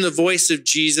discern the voice of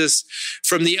Jesus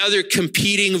from the other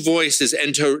competing voices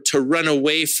and to run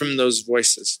away from those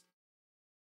voices.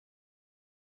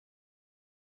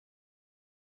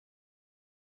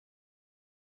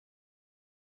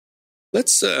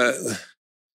 Let's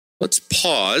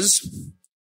pause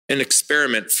and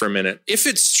experiment for a minute. If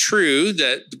it's true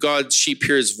that God's sheep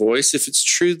hear his voice, if it's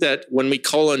true that when we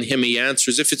call on him, he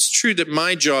answers, if it's true that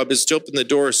my job is to open the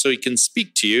door so he can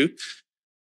speak to you,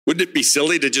 wouldn't it be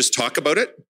silly to just talk about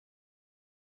it?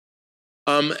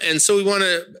 And so we want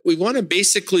to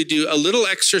basically do a little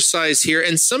exercise here.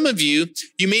 And some of you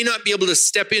may not be able to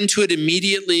step into it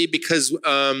immediately because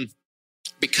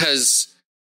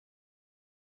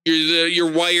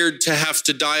you're wired to have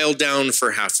to dial down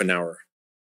for half an hour.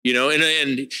 You know,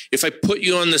 and if I put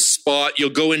you on the spot,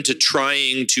 you'll go into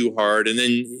trying too hard and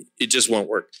then it just won't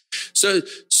work. So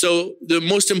the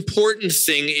most important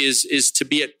thing is to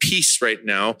be at peace right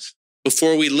now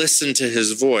before we listen to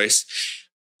his voice.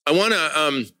 I want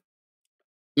to,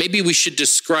 maybe we should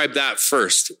describe that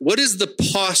first. What is the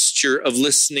posture of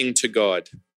listening to God?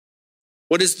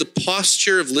 What is the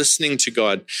posture of listening to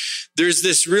God? There's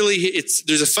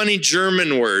a funny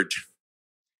German word.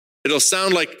 It'll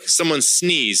sound like someone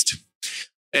sneezed.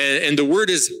 And the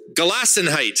word is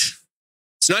Gelassenheit.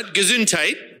 It's not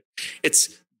Gesundheit.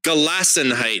 It's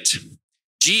Gelassenheit.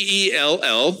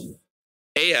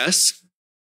 Gellassenheit.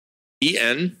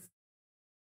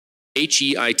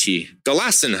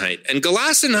 Gelassenheit. And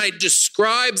Gelassenheit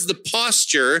describes the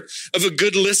posture of a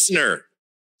good listener.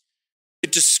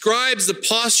 It describes the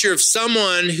posture of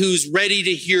someone who's ready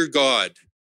to hear God.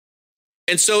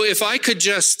 And so if I could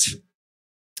just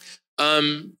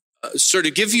sort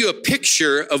of give you a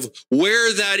picture of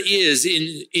where that is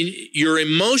in your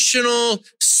emotional,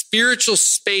 spiritual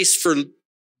space for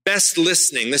best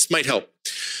listening, this might help.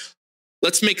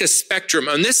 Let's make a spectrum.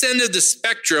 On this end of the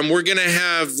spectrum, we're going to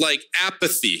have like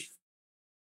apathy.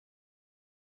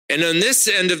 And on this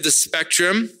end of the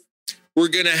spectrum, we're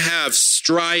going to have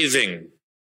striving.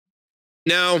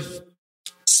 Now,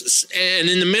 and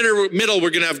in the middle,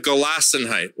 we're going to have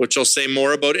Gelassenheit, which I'll say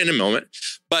more about in a moment.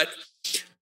 But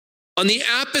on the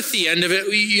apathy end of it,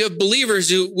 you have believers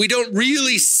who we don't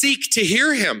really seek to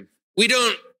hear him. We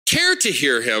don't care to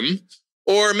hear him.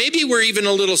 Or maybe we're even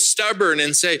a little stubborn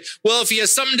and say, well, if he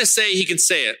has something to say, he can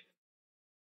say it.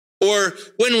 Or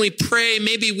when we pray,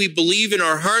 maybe we believe in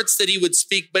our hearts that he would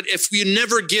speak, but if we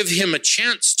never give him a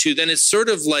chance to, then it's sort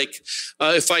of like,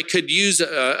 if I could use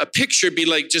a picture, it'd be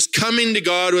like just coming to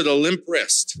God with a limp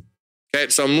wrist. Okay,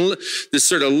 so I'm this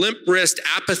sort of limp wrist,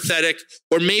 apathetic,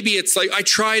 or maybe it's like I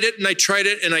tried it and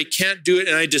I can't do it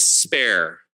and I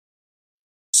despair.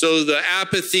 So the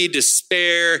apathy,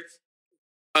 despair,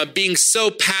 being so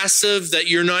passive that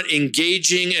you're not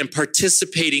engaging and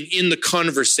participating in the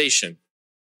conversation.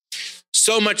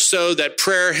 So much so that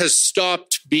prayer has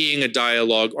stopped being a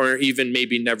dialogue, or even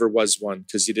maybe never was one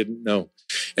because you didn't know.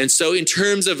 And so in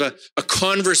terms of a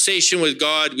conversation with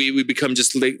God, we become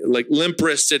just like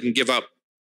limp-wristed and give up.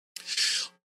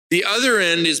 The other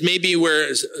end is maybe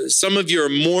where some of you are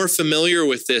more familiar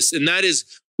with this, and that is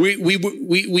we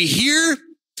hear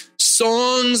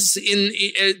songs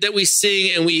that we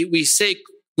sing, and we say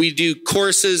we do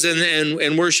courses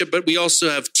and worship, but we also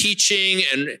have teaching,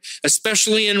 and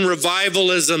especially in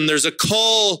revivalism, there's a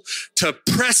call to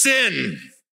press in.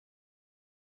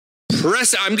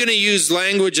 I'm going to use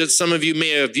language that some of you may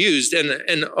have used,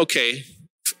 and okay,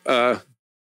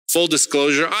 full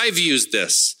disclosure, I've used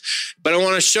this, but I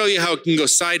want to show you how it can go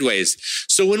sideways.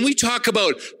 So when we talk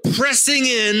about pressing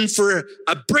in for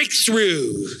a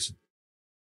breakthrough,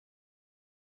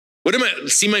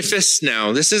 see my fist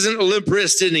now. This isn't a limp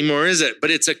wrist anymore, is it?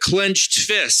 But it's a clenched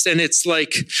fist. And it's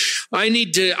like, I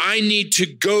need to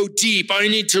go deep. I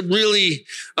need to really,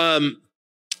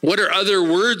 what are other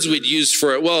words we'd use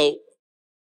for it? Well,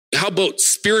 how about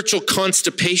spiritual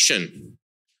constipation?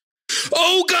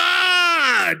 Oh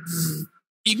God!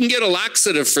 You can get a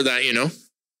laxative for that, you know.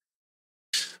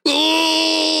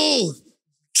 Oh!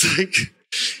 It's like,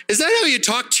 is that how you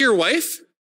talk to your wife?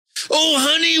 Oh,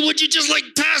 honey, would you just like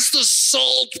pass the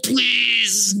salt,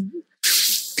 please?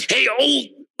 Hey, oh,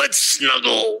 let's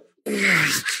snuggle.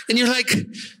 And you're like,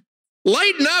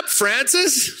 lighten up,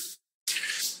 Francis.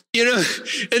 You know,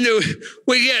 and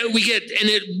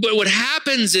but what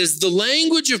happens is the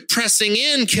language of pressing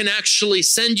in can actually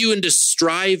send you into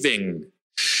striving,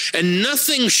 and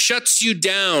nothing shuts you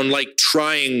down like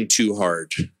trying too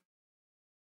hard.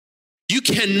 You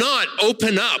cannot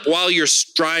open up while you're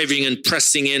striving and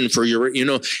pressing in for your,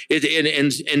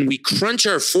 and we crunch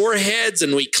our foreheads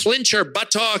and we clench our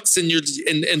buttocks, and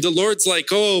the Lord's like,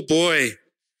 oh boy,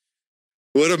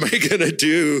 what am I gonna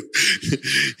do?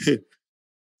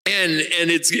 And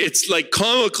it's like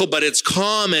comical, but it's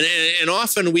calm, and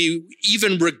often we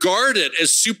even regard it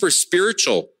as super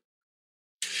spiritual.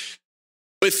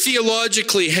 But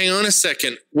theologically, hang on a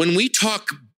second, when we talk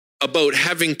about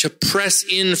having to press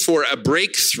in for a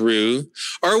breakthrough,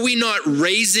 are we not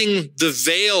raising the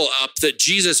veil up that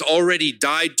Jesus already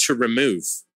died to remove?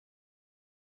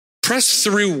 Press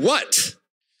through what?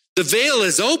 The veil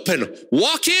is open.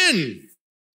 Walk in.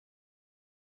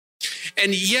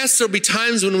 And yes, there'll be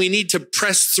times when we need to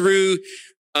press through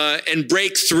and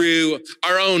break through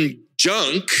our own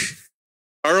junk,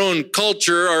 our own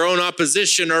culture, our own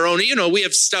opposition, our own, we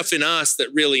have stuff in us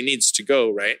that really needs to go,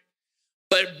 right?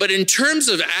 But in terms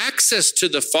of access to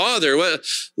the Father,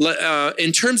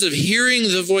 in terms of hearing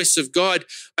the voice of God,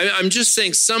 I'm just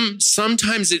saying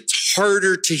sometimes it's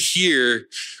harder to hear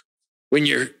when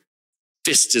your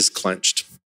fist is clenched.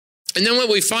 And then what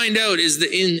we find out is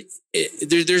that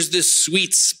there's this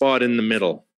sweet spot in the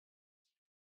middle.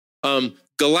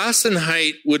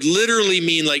 Gelassenheit would literally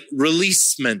mean like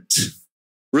releasement.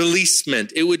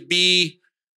 It would be,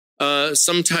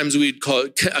 sometimes we'd call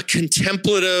it a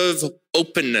contemplative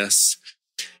openness.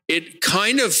 It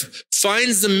kind of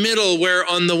finds the middle where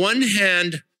on the one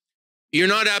hand, you're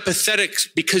not apathetic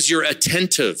because you're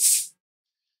attentive.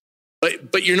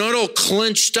 But you're not all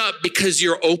clenched up because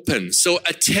you're open. So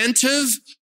attentive,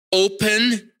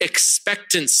 open,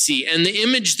 expectancy. And the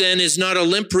image then is not a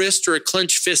limp wrist or a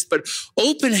clenched fist, but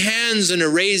open hands and a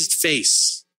raised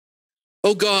face.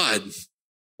 Oh God,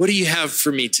 what do you have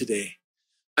for me today?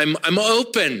 I'm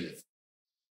open.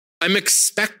 I'm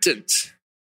expectant.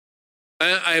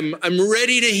 I'm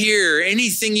ready to hear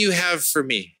anything you have for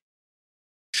me.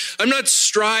 I'm not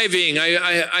striving.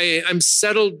 I'm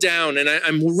settled down and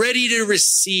I'm ready to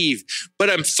receive, but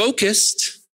I'm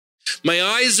focused. My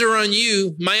eyes are on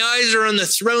you. My eyes are on the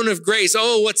throne of grace.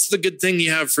 Oh, what's the good thing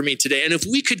you have for me today? And if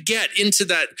we could get into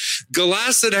that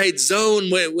Gelassenheit zone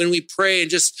when we pray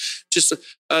and just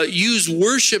use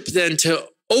worship then to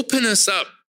open us up.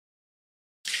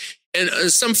 And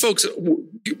some folks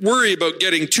worry about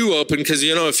getting too open because,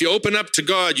 if you open up to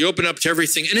God, you open up to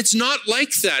everything. And it's not like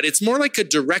that. It's more like a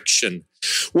direction.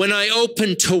 When I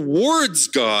open towards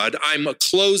God, I'm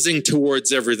closing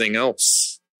towards everything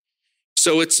else.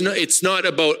 So it's not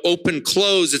about open,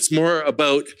 close. It's more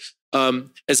about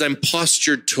as I'm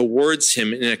postured towards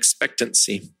him in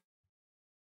expectancy.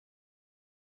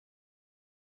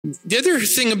 The other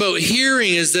thing about hearing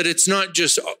is that it's not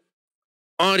just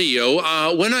audio.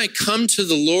 When I come to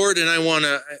the Lord and I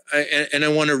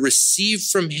want to receive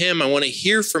from him, I want to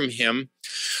hear from him,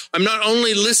 I'm not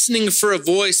only listening for a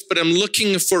voice, but I'm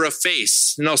looking for a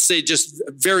face. And I'll say just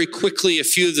very quickly a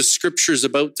few of the scriptures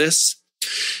about this.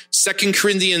 2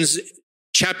 Corinthians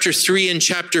chapter 3 and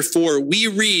chapter 4, we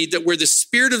read that where the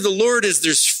Spirit of the Lord is,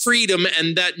 there's freedom,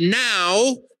 and that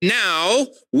now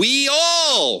we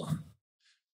all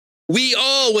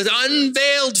with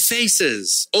unveiled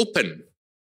faces open.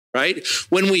 Right?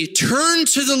 When we turn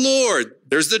to the Lord,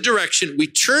 there's the direction. We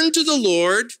turn to the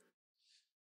Lord,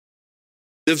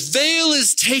 the veil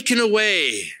is taken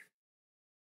away.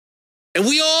 And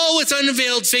we all with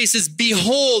unveiled faces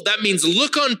behold, that means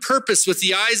look on purpose with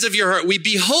the eyes of your heart. We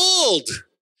behold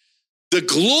the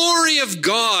glory of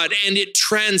God and it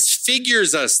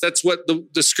transfigures us. That's what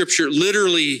the scripture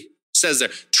literally says there.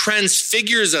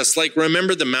 Transfigures us, like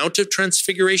remember the Mount of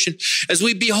Transfiguration? As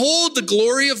we behold the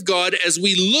glory of God, as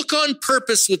we look on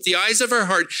purpose with the eyes of our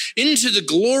heart into the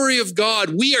glory of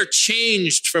God, we are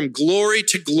changed from glory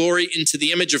to glory into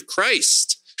the image of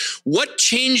Christ. What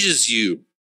changes you?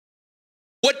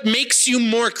 What makes you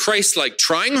more Christ-like?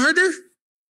 Trying harder?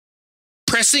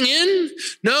 Pressing in?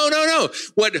 No.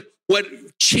 What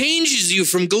changes you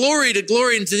from glory to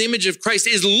glory into the image of Christ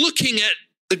is looking at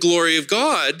the glory of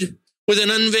God with an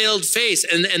unveiled face.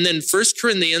 And then 1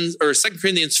 Corinthians or 2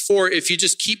 Corinthians 4, if you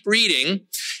just keep reading,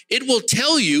 it will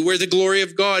tell you where the glory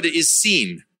of God is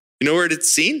seen. You know where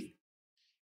it's seen?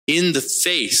 In the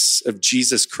face of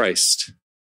Jesus Christ.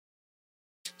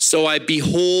 So I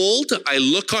behold, I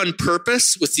look on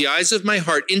purpose with the eyes of my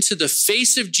heart into the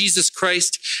face of Jesus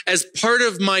Christ as part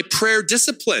of my prayer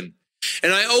discipline.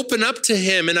 And I open up to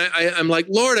him and I'm like,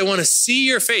 Lord, I want to see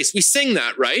your face. We sing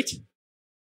that, right?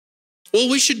 Well,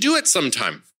 we should do it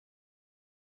sometime.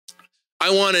 I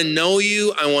want to know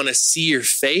you. I want to see your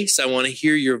face. I want to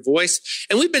hear your voice.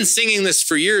 And we've been singing this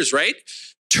for years, right?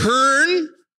 Turn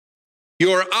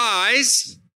your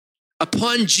eyes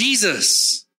upon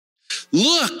Jesus.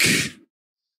 Look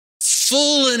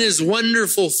full in his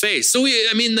wonderful face. So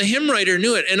the hymn writer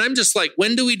knew it. And I'm just like,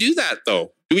 when do we do that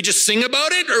though? Do we just sing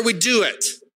about it or we do it?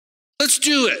 Let's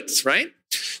do it, right?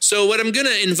 So what I'm going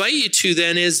to invite you to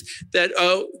then is that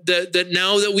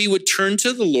now that we would turn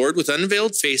to the Lord with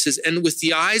unveiled faces and with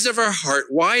the eyes of our heart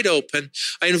wide open,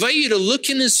 I invite you to look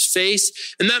in his face,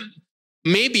 and that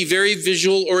may be very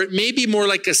visual, or it may be more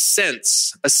like a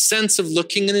sense of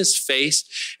looking in his face.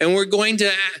 And we're going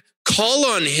to call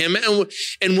on him.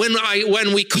 And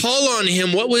when we call on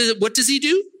him, what does he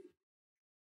do?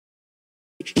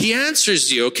 He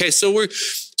answers you. Okay, so we're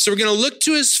going to look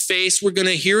to his face. We're going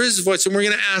to hear his voice, and we're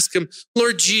going to ask him,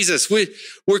 Lord Jesus,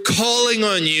 we're calling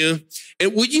on you,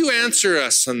 and would you answer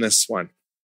us on this one?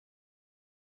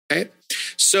 Okay.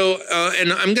 So,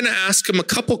 and I'm going to ask him a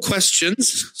couple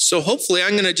questions. So hopefully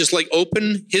I'm going to just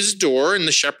open his door and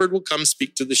the shepherd will come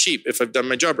speak to the sheep if I've done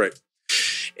my job right.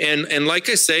 And like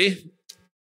I say,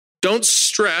 don't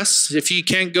stress if you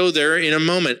can't go there in a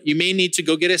moment. You may need to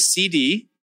go get a CD,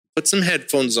 put some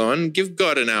headphones on, give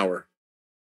God an hour.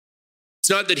 It's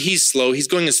not that he's slow. He's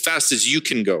going as fast as you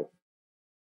can go.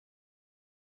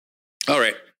 All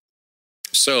right.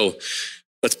 So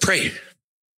let's pray.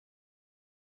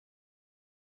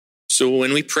 So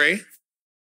when we pray,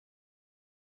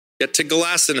 get to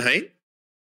Gelassenheit,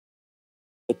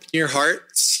 open your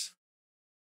hearts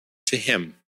to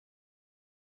him.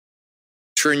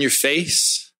 Turn your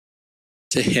face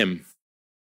to him.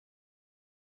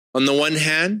 On the one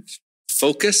hand,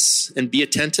 focus and be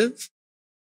attentive.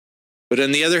 But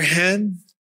on the other hand,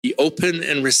 be open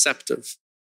and receptive.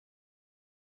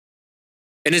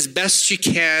 And as best you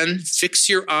can, fix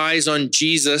your eyes on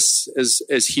Jesus,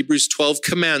 as Hebrews 12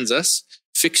 commands us.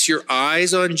 Fix your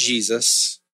eyes on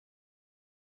Jesus.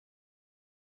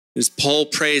 As Paul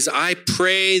prays, I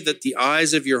pray that the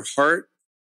eyes of your heart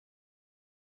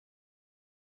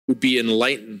would be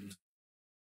enlightened,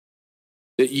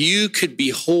 that you could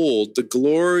behold the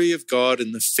glory of God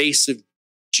in the face of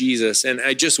Jesus. And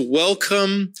I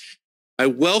welcome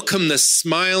the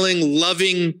smiling,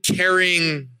 loving,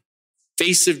 caring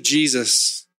face of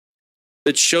Jesus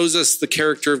that shows us the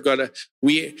character of God.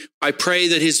 I pray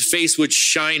that his face would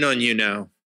shine on you now.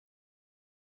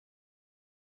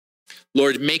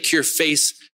 Lord, make your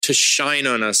face to shine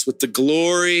on us with the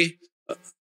glory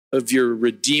of your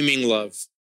redeeming love.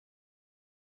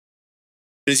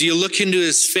 As you look into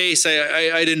his face,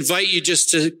 I'd invite you just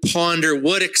to ponder,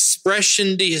 what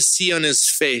expression do you see on his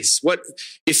face? What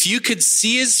if you could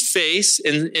see his face,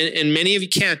 and many of you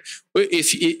can,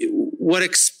 what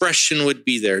expression would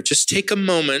be there? Just take a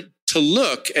moment to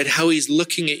look at how he's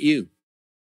looking at you.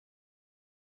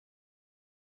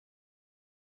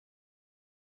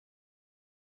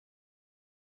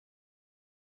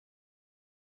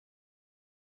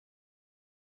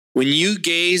 When you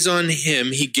gaze on him,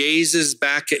 he gazes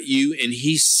back at you and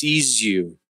he sees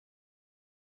you.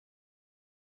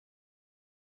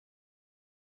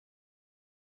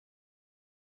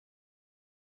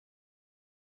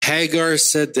 Hagar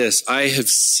said this, I have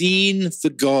seen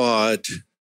the God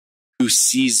who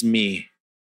sees me.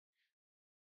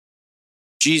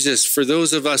 Jesus, for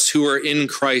those of us who are in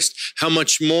Christ, how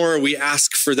much more we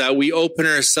ask for that. We open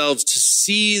ourselves to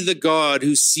see the God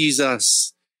who sees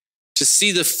us, to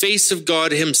see the face of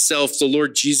God himself, the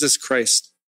Lord Jesus Christ.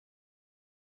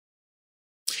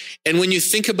 And when you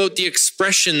think about the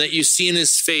expression that you see in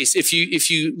his face, if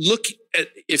you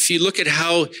look at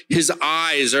how his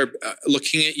eyes are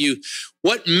looking at you,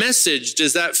 what message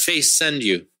does that face send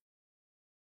you?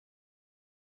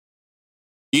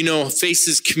 You know,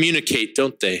 faces communicate,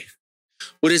 don't they?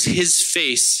 What is his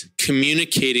face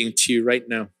communicating to you right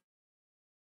now?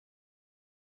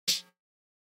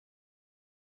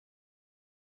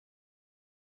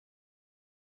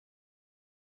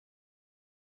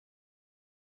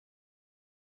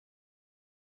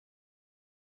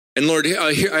 And Lord,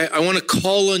 I want to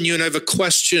call on you, and I have a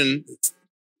question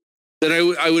that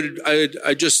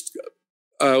I just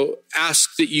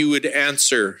ask that you would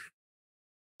answer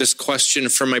this question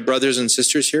for my brothers and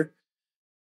sisters here.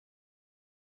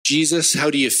 Jesus, how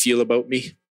do you feel about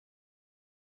me?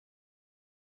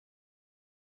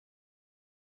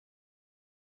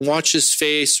 watch his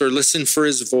face or listen for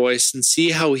his voice and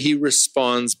see how he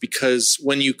responds, because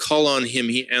when you call on him,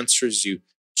 he answers you.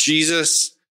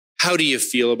 Jesus, how do you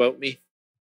feel about me?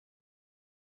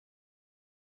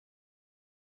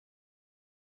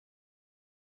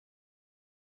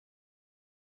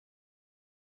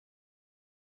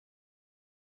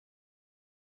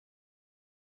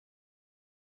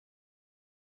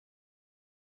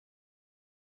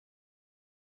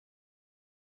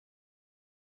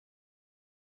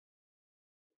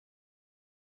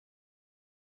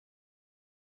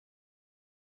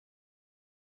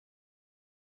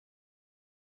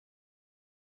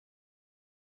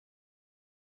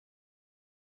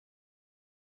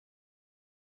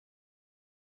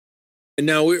 And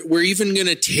now we're even going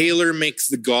to tailor make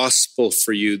the gospel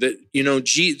for you, that,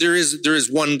 there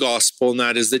is one gospel, and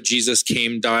that is that Jesus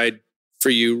came, died for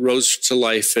you, rose to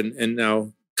life, and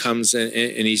now comes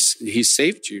and he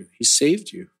saved you. He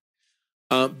saved you.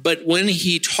 But when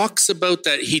he talks about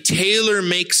that, he tailor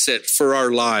makes it for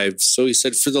our lives. So he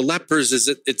said, for the lepers,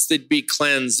 they'd be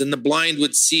cleansed, and the blind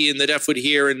would see, and the deaf would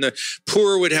hear, and the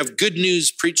poor would have good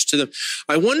news preached to them.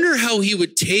 I wonder how he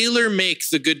would tailor make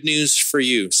the good news for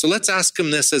you. So let's ask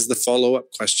him this as the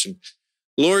follow-up question.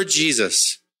 Lord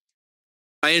Jesus,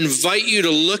 I invite you to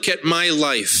look at my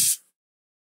life.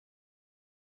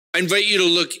 I invite you to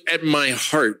look at my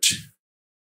heart.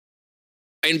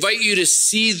 I invite you to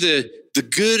see the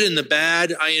good and the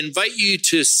bad. I invite you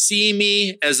to see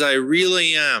me as I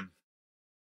really am.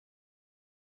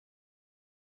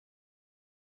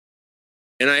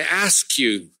 And I ask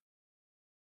you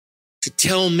to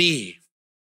tell me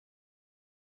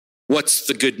what's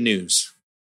the good news.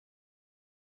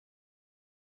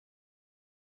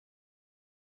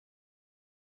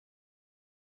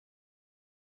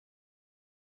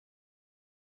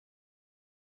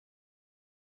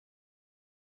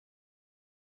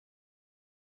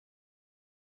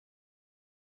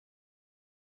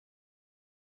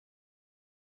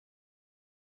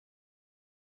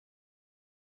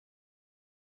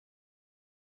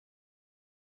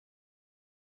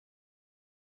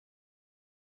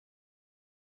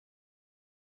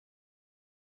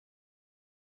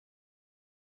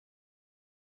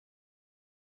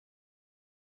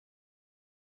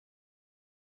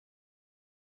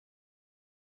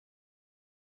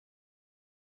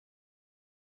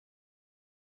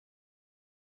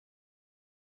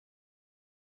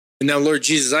 And now, Lord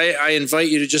Jesus, I invite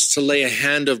you to lay a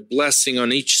hand of blessing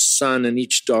on each son and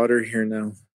each daughter here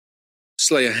now. Just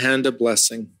lay a hand of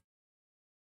blessing.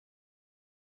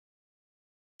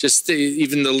 Just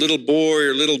even the little boy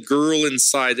or little girl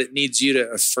inside that needs you to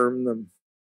affirm them.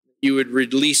 You would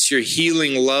release your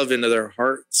healing love into their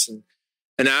hearts, and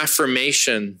an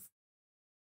affirmation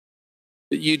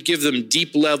that you'd give them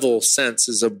deep level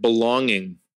senses of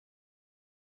belonging.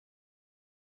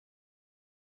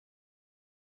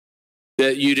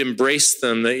 That you'd embrace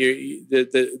them,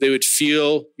 that they would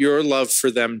feel your love for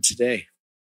them today.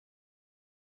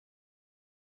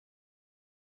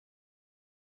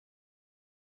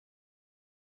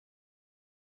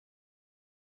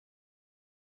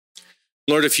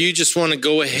 Lord, if you just want to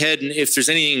go ahead, and if there's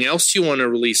anything else you want to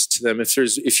release to them,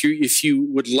 if you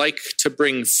would like to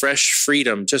bring fresh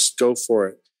freedom, just go for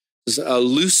it.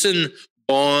 Loosen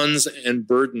bonds and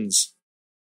burdens.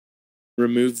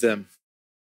 Remove them.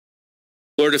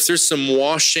 Lord, if there's some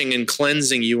washing and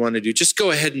cleansing you want to do, just go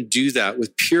ahead and do that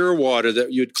with pure water,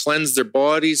 that you would cleanse their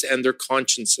bodies and their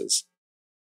consciences.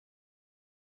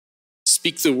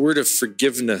 Speak the word of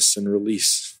forgiveness and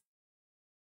release.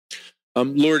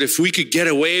 Lord, if we could get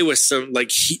away with some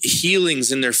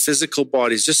healings in their physical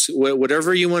bodies, just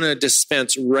whatever you want to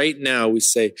dispense right now, we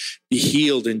say, be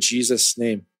healed in Jesus'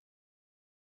 name.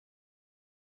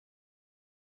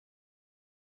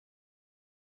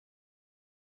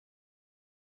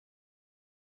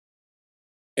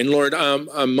 And Lord,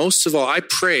 most of all, I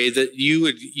pray that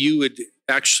you would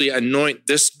actually anoint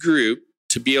this group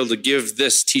to be able to give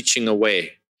this teaching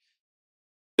away.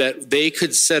 That they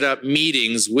could set up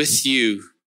meetings with you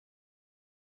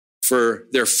for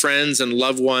their friends and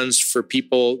loved ones, for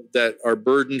people that are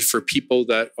burdened, for people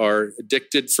that are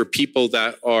addicted, for people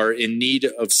that are in need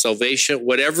of salvation,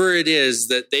 whatever it is,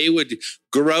 that they would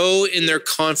grow in their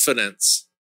confidence.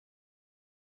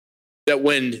 That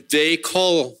when they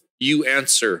call, you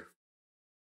answer.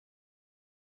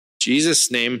 In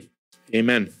Jesus' name,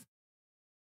 amen.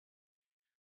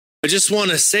 I just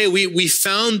want to say we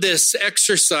found this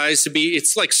exercise to be,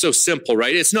 it's so simple,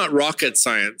 right? It's not rocket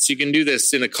science. You can do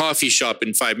this in a coffee shop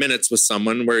in 5 minutes with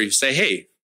someone where you say, hey,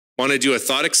 want to do a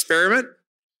thought experiment?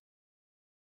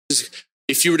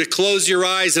 If you were to close your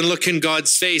eyes and look in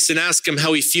God's face and ask him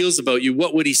how he feels about you,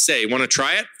 what would he say? Want to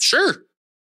try it? Sure.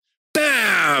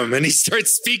 Bam! And he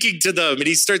starts speaking to them and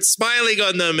he starts smiling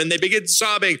on them and they begin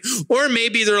sobbing. Or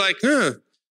maybe they're like, that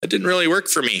didn't really work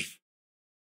for me.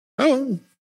 Oh,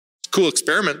 cool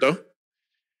experiment though.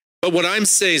 But what I'm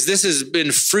saying is this has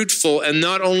been fruitful, and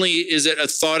not only is it a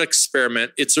thought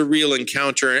experiment, it's a real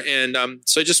encounter. And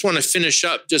so I just want to finish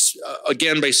up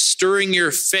again by stirring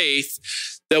your faith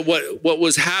that what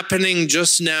was happening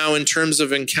just now in terms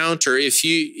of encounter, this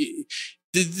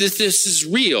is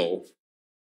real.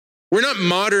 We're not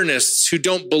modernists who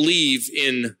don't believe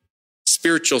in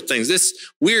spiritual things.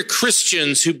 We're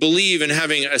Christians who believe in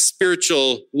having a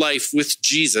spiritual life with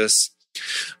Jesus.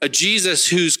 A Jesus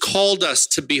who's called us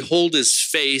to behold his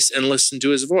face and listen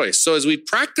to his voice. So as we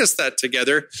practice that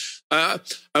together, I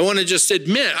want to just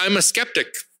admit I'm a skeptic.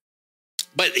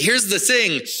 But here's the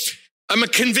thing. I'm a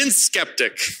convinced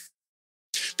skeptic.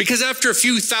 Because after a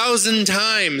few thousand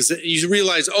times, you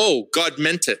realize, oh, God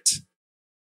meant it.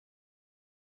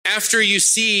 After you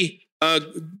see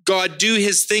God do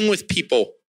his thing with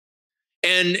people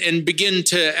and begin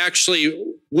to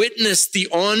actually witness the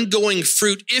ongoing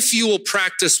fruit, if you will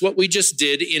practice what we just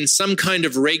did in some kind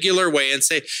of regular way and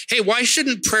say, hey, why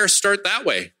shouldn't prayer start that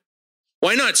way?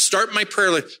 Why not start my prayer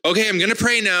like, okay, I'm going to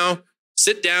pray now,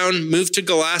 sit down, move to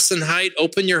Gelassenheit,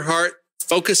 open your heart,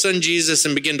 focus on Jesus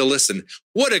and begin to listen.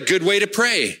 What a good way to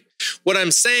pray. What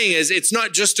I'm saying is it's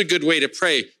not just a good way to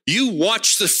pray. You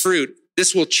watch the fruit.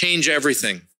 This will change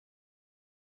everything.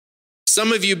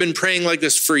 Some of you have been praying like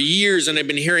this for years, and I've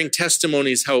been hearing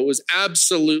testimonies how it was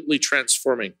absolutely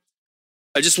transforming.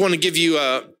 I just want to give you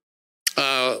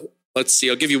I'll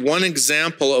give you one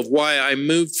example of why I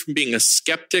moved from being a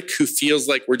skeptic who feels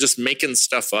like we're just making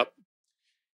stuff up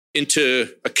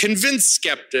into a convinced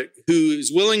skeptic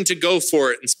who's willing to go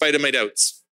for it in spite of my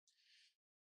doubts.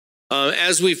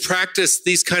 As we've practiced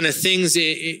these kind of things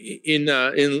in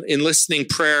listening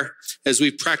prayer, as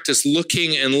we've practiced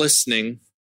looking and listening,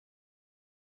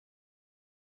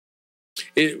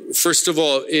 first of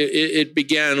all, it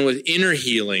began with inner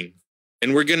healing,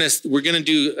 and we're gonna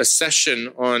do a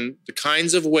session on the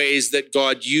kinds of ways that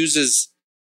God uses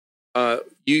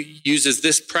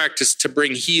this practice to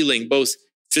bring healing, both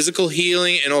physical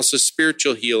healing and also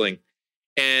spiritual healing,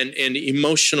 and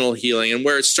emotional healing. And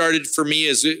where it started for me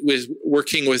is with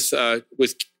working with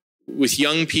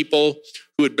young people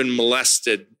who had been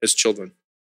molested as children,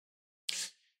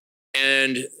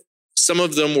 and some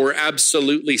of them were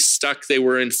absolutely stuck. They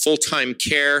were in full-time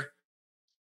care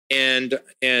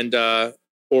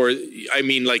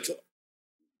like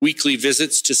weekly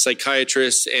visits to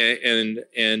psychiatrists and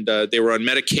they were on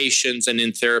medications and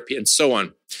in therapy and so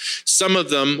on. Some of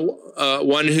them,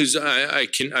 one who's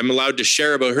I'm allowed to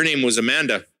share about, her name was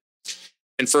Amanda.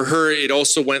 And for her, it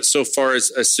also went so far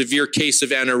as a severe case of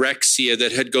anorexia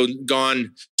that had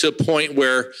gone to a point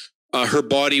where her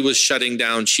body was shutting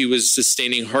down. She was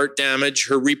sustaining heart damage.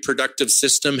 Her reproductive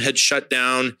system had shut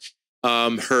down.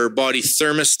 Her body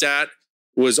thermostat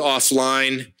was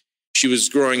offline. She was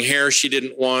growing hair she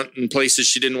didn't want in places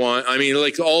she didn't want. I mean,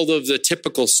 like all of the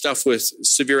typical stuff with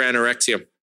severe anorexia.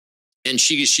 And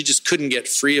she just couldn't get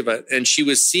free of it. And she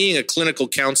was seeing a clinical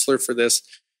counselor for this,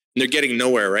 and they're getting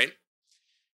nowhere, right?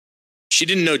 She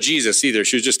didn't know Jesus either.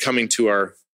 She was just coming to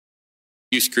our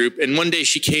youth group. And one day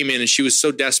she came in and she was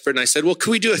so desperate. And I said, well,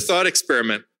 could we do a thought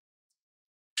experiment?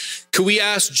 Could we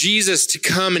ask Jesus to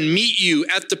come and meet you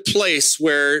at the place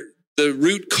where the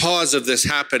root cause of this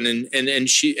happened? And then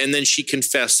she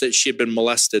confessed that she had been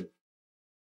molested.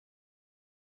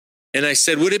 And I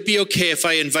said, would it be okay if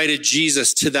I invited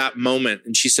Jesus to that moment?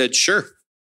 And she said, sure.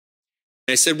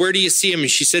 And I said, where do you see him? And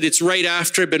she said, it's right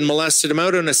after I've been molested. I'm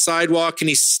out on a sidewalk and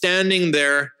he's standing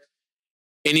there.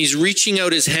 And he's reaching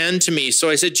out his hand to me.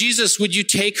 So I said, Jesus, would you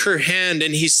take her hand?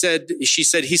 And she said,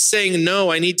 he's saying,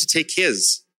 no, I need to take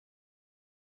his.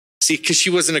 See, because she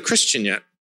wasn't a Christian yet.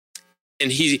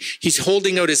 And he's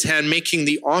holding out his hand, making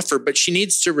the offer, but she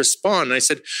needs to respond. And I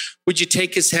said, would you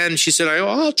take his hand? And she said,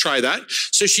 I'll try that.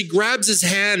 So she grabs his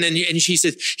hand and she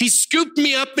said, he scooped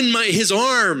me up in his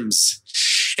arms.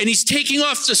 And he's taking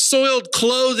off the soiled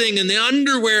clothing and the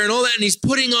underwear and all that. And he's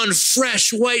putting on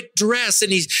fresh white dress.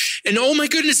 And oh my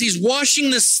goodness, he's washing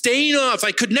the stain off.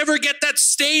 I could never get that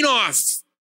stain off.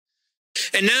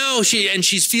 And now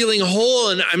she's feeling whole.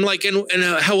 And I'm like, and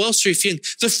how else are you feeling?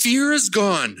 The fear is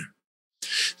gone.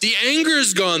 The anger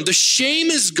is gone. The shame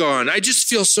is gone. I just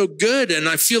feel so good. And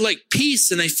I feel like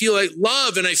peace and I feel like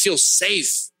love and I feel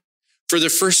safe for the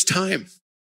first time.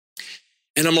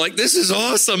 And I'm like, this is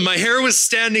awesome. My hair was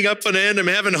standing up on end. I'm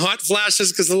having hot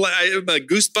flashes because I have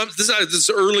goosebumps. This is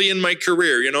early in my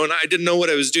career, and I didn't know what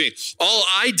I was doing. All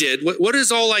I did, what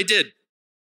is all I did?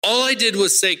 All I did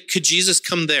was say, could Jesus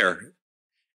come there?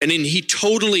 And then he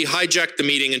totally hijacked the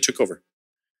meeting and took over.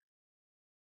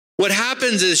 What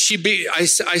happens is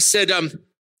I said,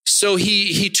 so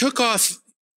he took off.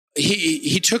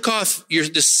 He took off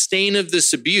the stain of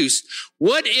this abuse.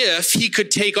 What if he could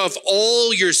take off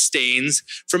all your stains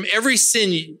from every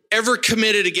sin ever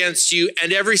committed against you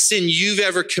and every sin you've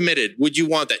ever committed? Would you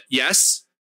want that? Yes.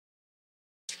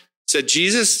 Said,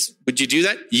 Jesus, would you do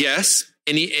that? Yes.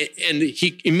 And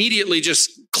he immediately just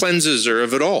cleanses her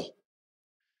of it all.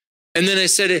 And then I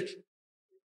said,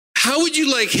 how would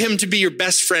you like him to be your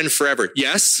best friend forever?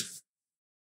 Yes.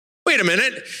 Wait a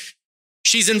minute.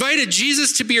 She's invited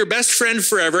Jesus to be her best friend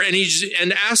forever and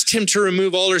asked him to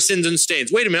remove all her sins and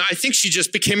stains. Wait a minute, I think she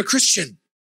just became a Christian.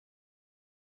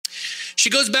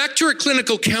 She goes back to her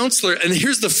clinical counselor, and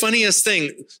here's the funniest thing.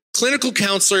 Clinical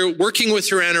counselor working with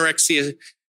her anorexia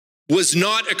was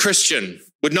not a Christian,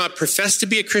 would not profess to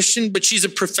be a Christian, but she's a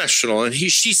professional. And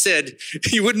she said,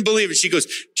 you wouldn't believe it. She goes,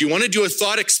 do you want to do a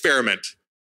thought experiment?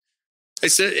 I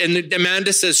said, and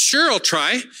Amanda says, sure, I'll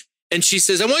try. And she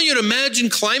says, I want you to imagine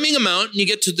climbing a mountain. You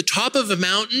get to the top of a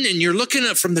mountain and you're looking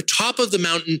up from the top of the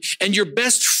mountain and your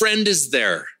best friend is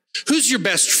there. Who's your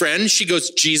best friend? She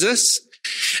goes, Jesus.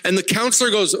 And the counselor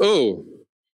goes, oh,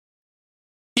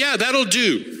 yeah, that'll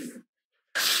do.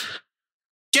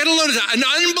 Get a load of that. An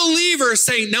unbeliever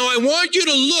saying, now I want you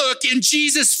to look in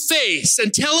Jesus' face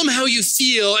and tell him how you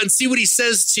feel and see what he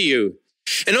says to you.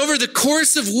 And over the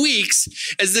course of weeks,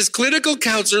 as this clinical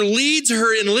counselor leads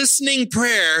her in listening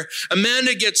prayer,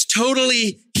 Amanda gets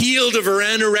totally healed of her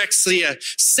anorexia,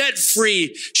 set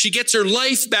free. She gets her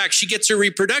life back. She gets her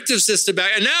reproductive system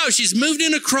back. And now she's moved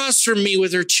in across from me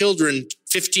with her children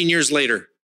 15 years later.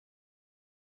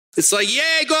 It's like,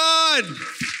 yay, God.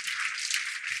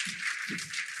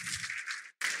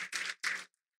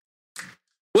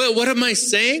 Well, what am I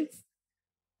saying?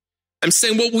 I'm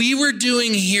saying what we were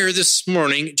doing here this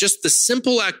morning, just the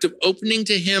simple act of opening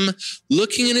to him,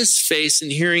 looking in his face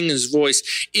and hearing his voice,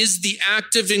 is the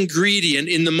active ingredient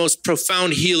in the most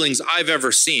profound healings I've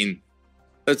ever seen.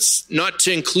 That's not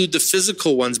to include the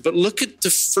physical ones, but look at the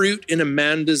fruit in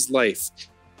Amanda's life.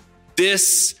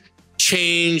 This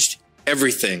changed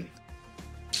everything.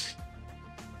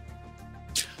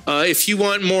 If you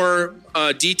want more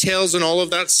details and all of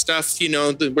that stuff,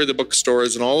 where the bookstore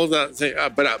is and all of that thing.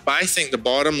 But I think the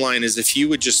bottom line is if you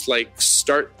would just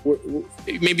start,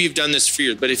 maybe you've done this for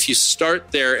years, but if you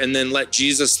start there and then let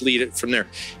Jesus lead it from there,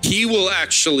 he will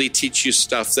actually teach you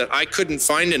stuff that I couldn't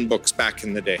find in books back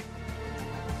in the day.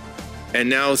 And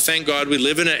now, thank God, we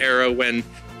live in an era when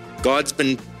God's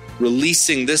been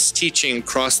releasing this teaching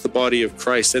across the body of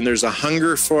Christ. And there's a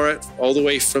hunger for it all the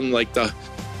way from the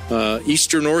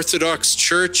Eastern Orthodox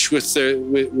Church with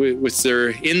their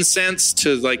incense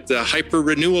to the hyper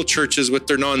renewal churches with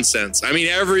their nonsense. I mean,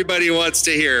 everybody wants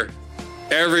to hear.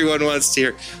 Everyone wants to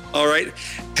hear. All right.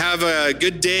 Have a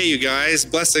good day, you guys.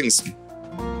 Blessings.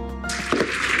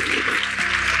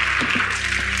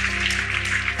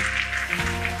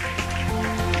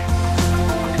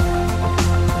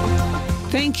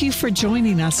 Thank you for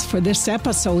joining us for this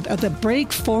episode of the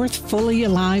Break Forth Fully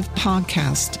Alive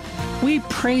podcast. We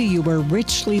pray you were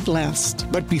richly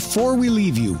blessed. But before we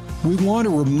leave you, we want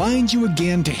to remind you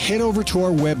again to head over to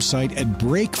our website at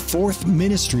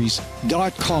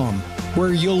breakforthministries.com,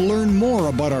 where you'll learn more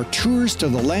about our tours to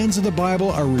the lands of the Bible,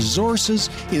 our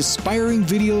resources, inspiring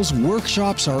videos,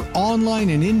 workshops, our online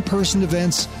and in-person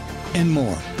events, and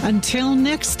more. Until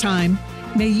next time,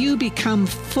 may you become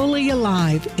fully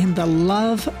alive in the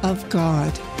love of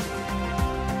God.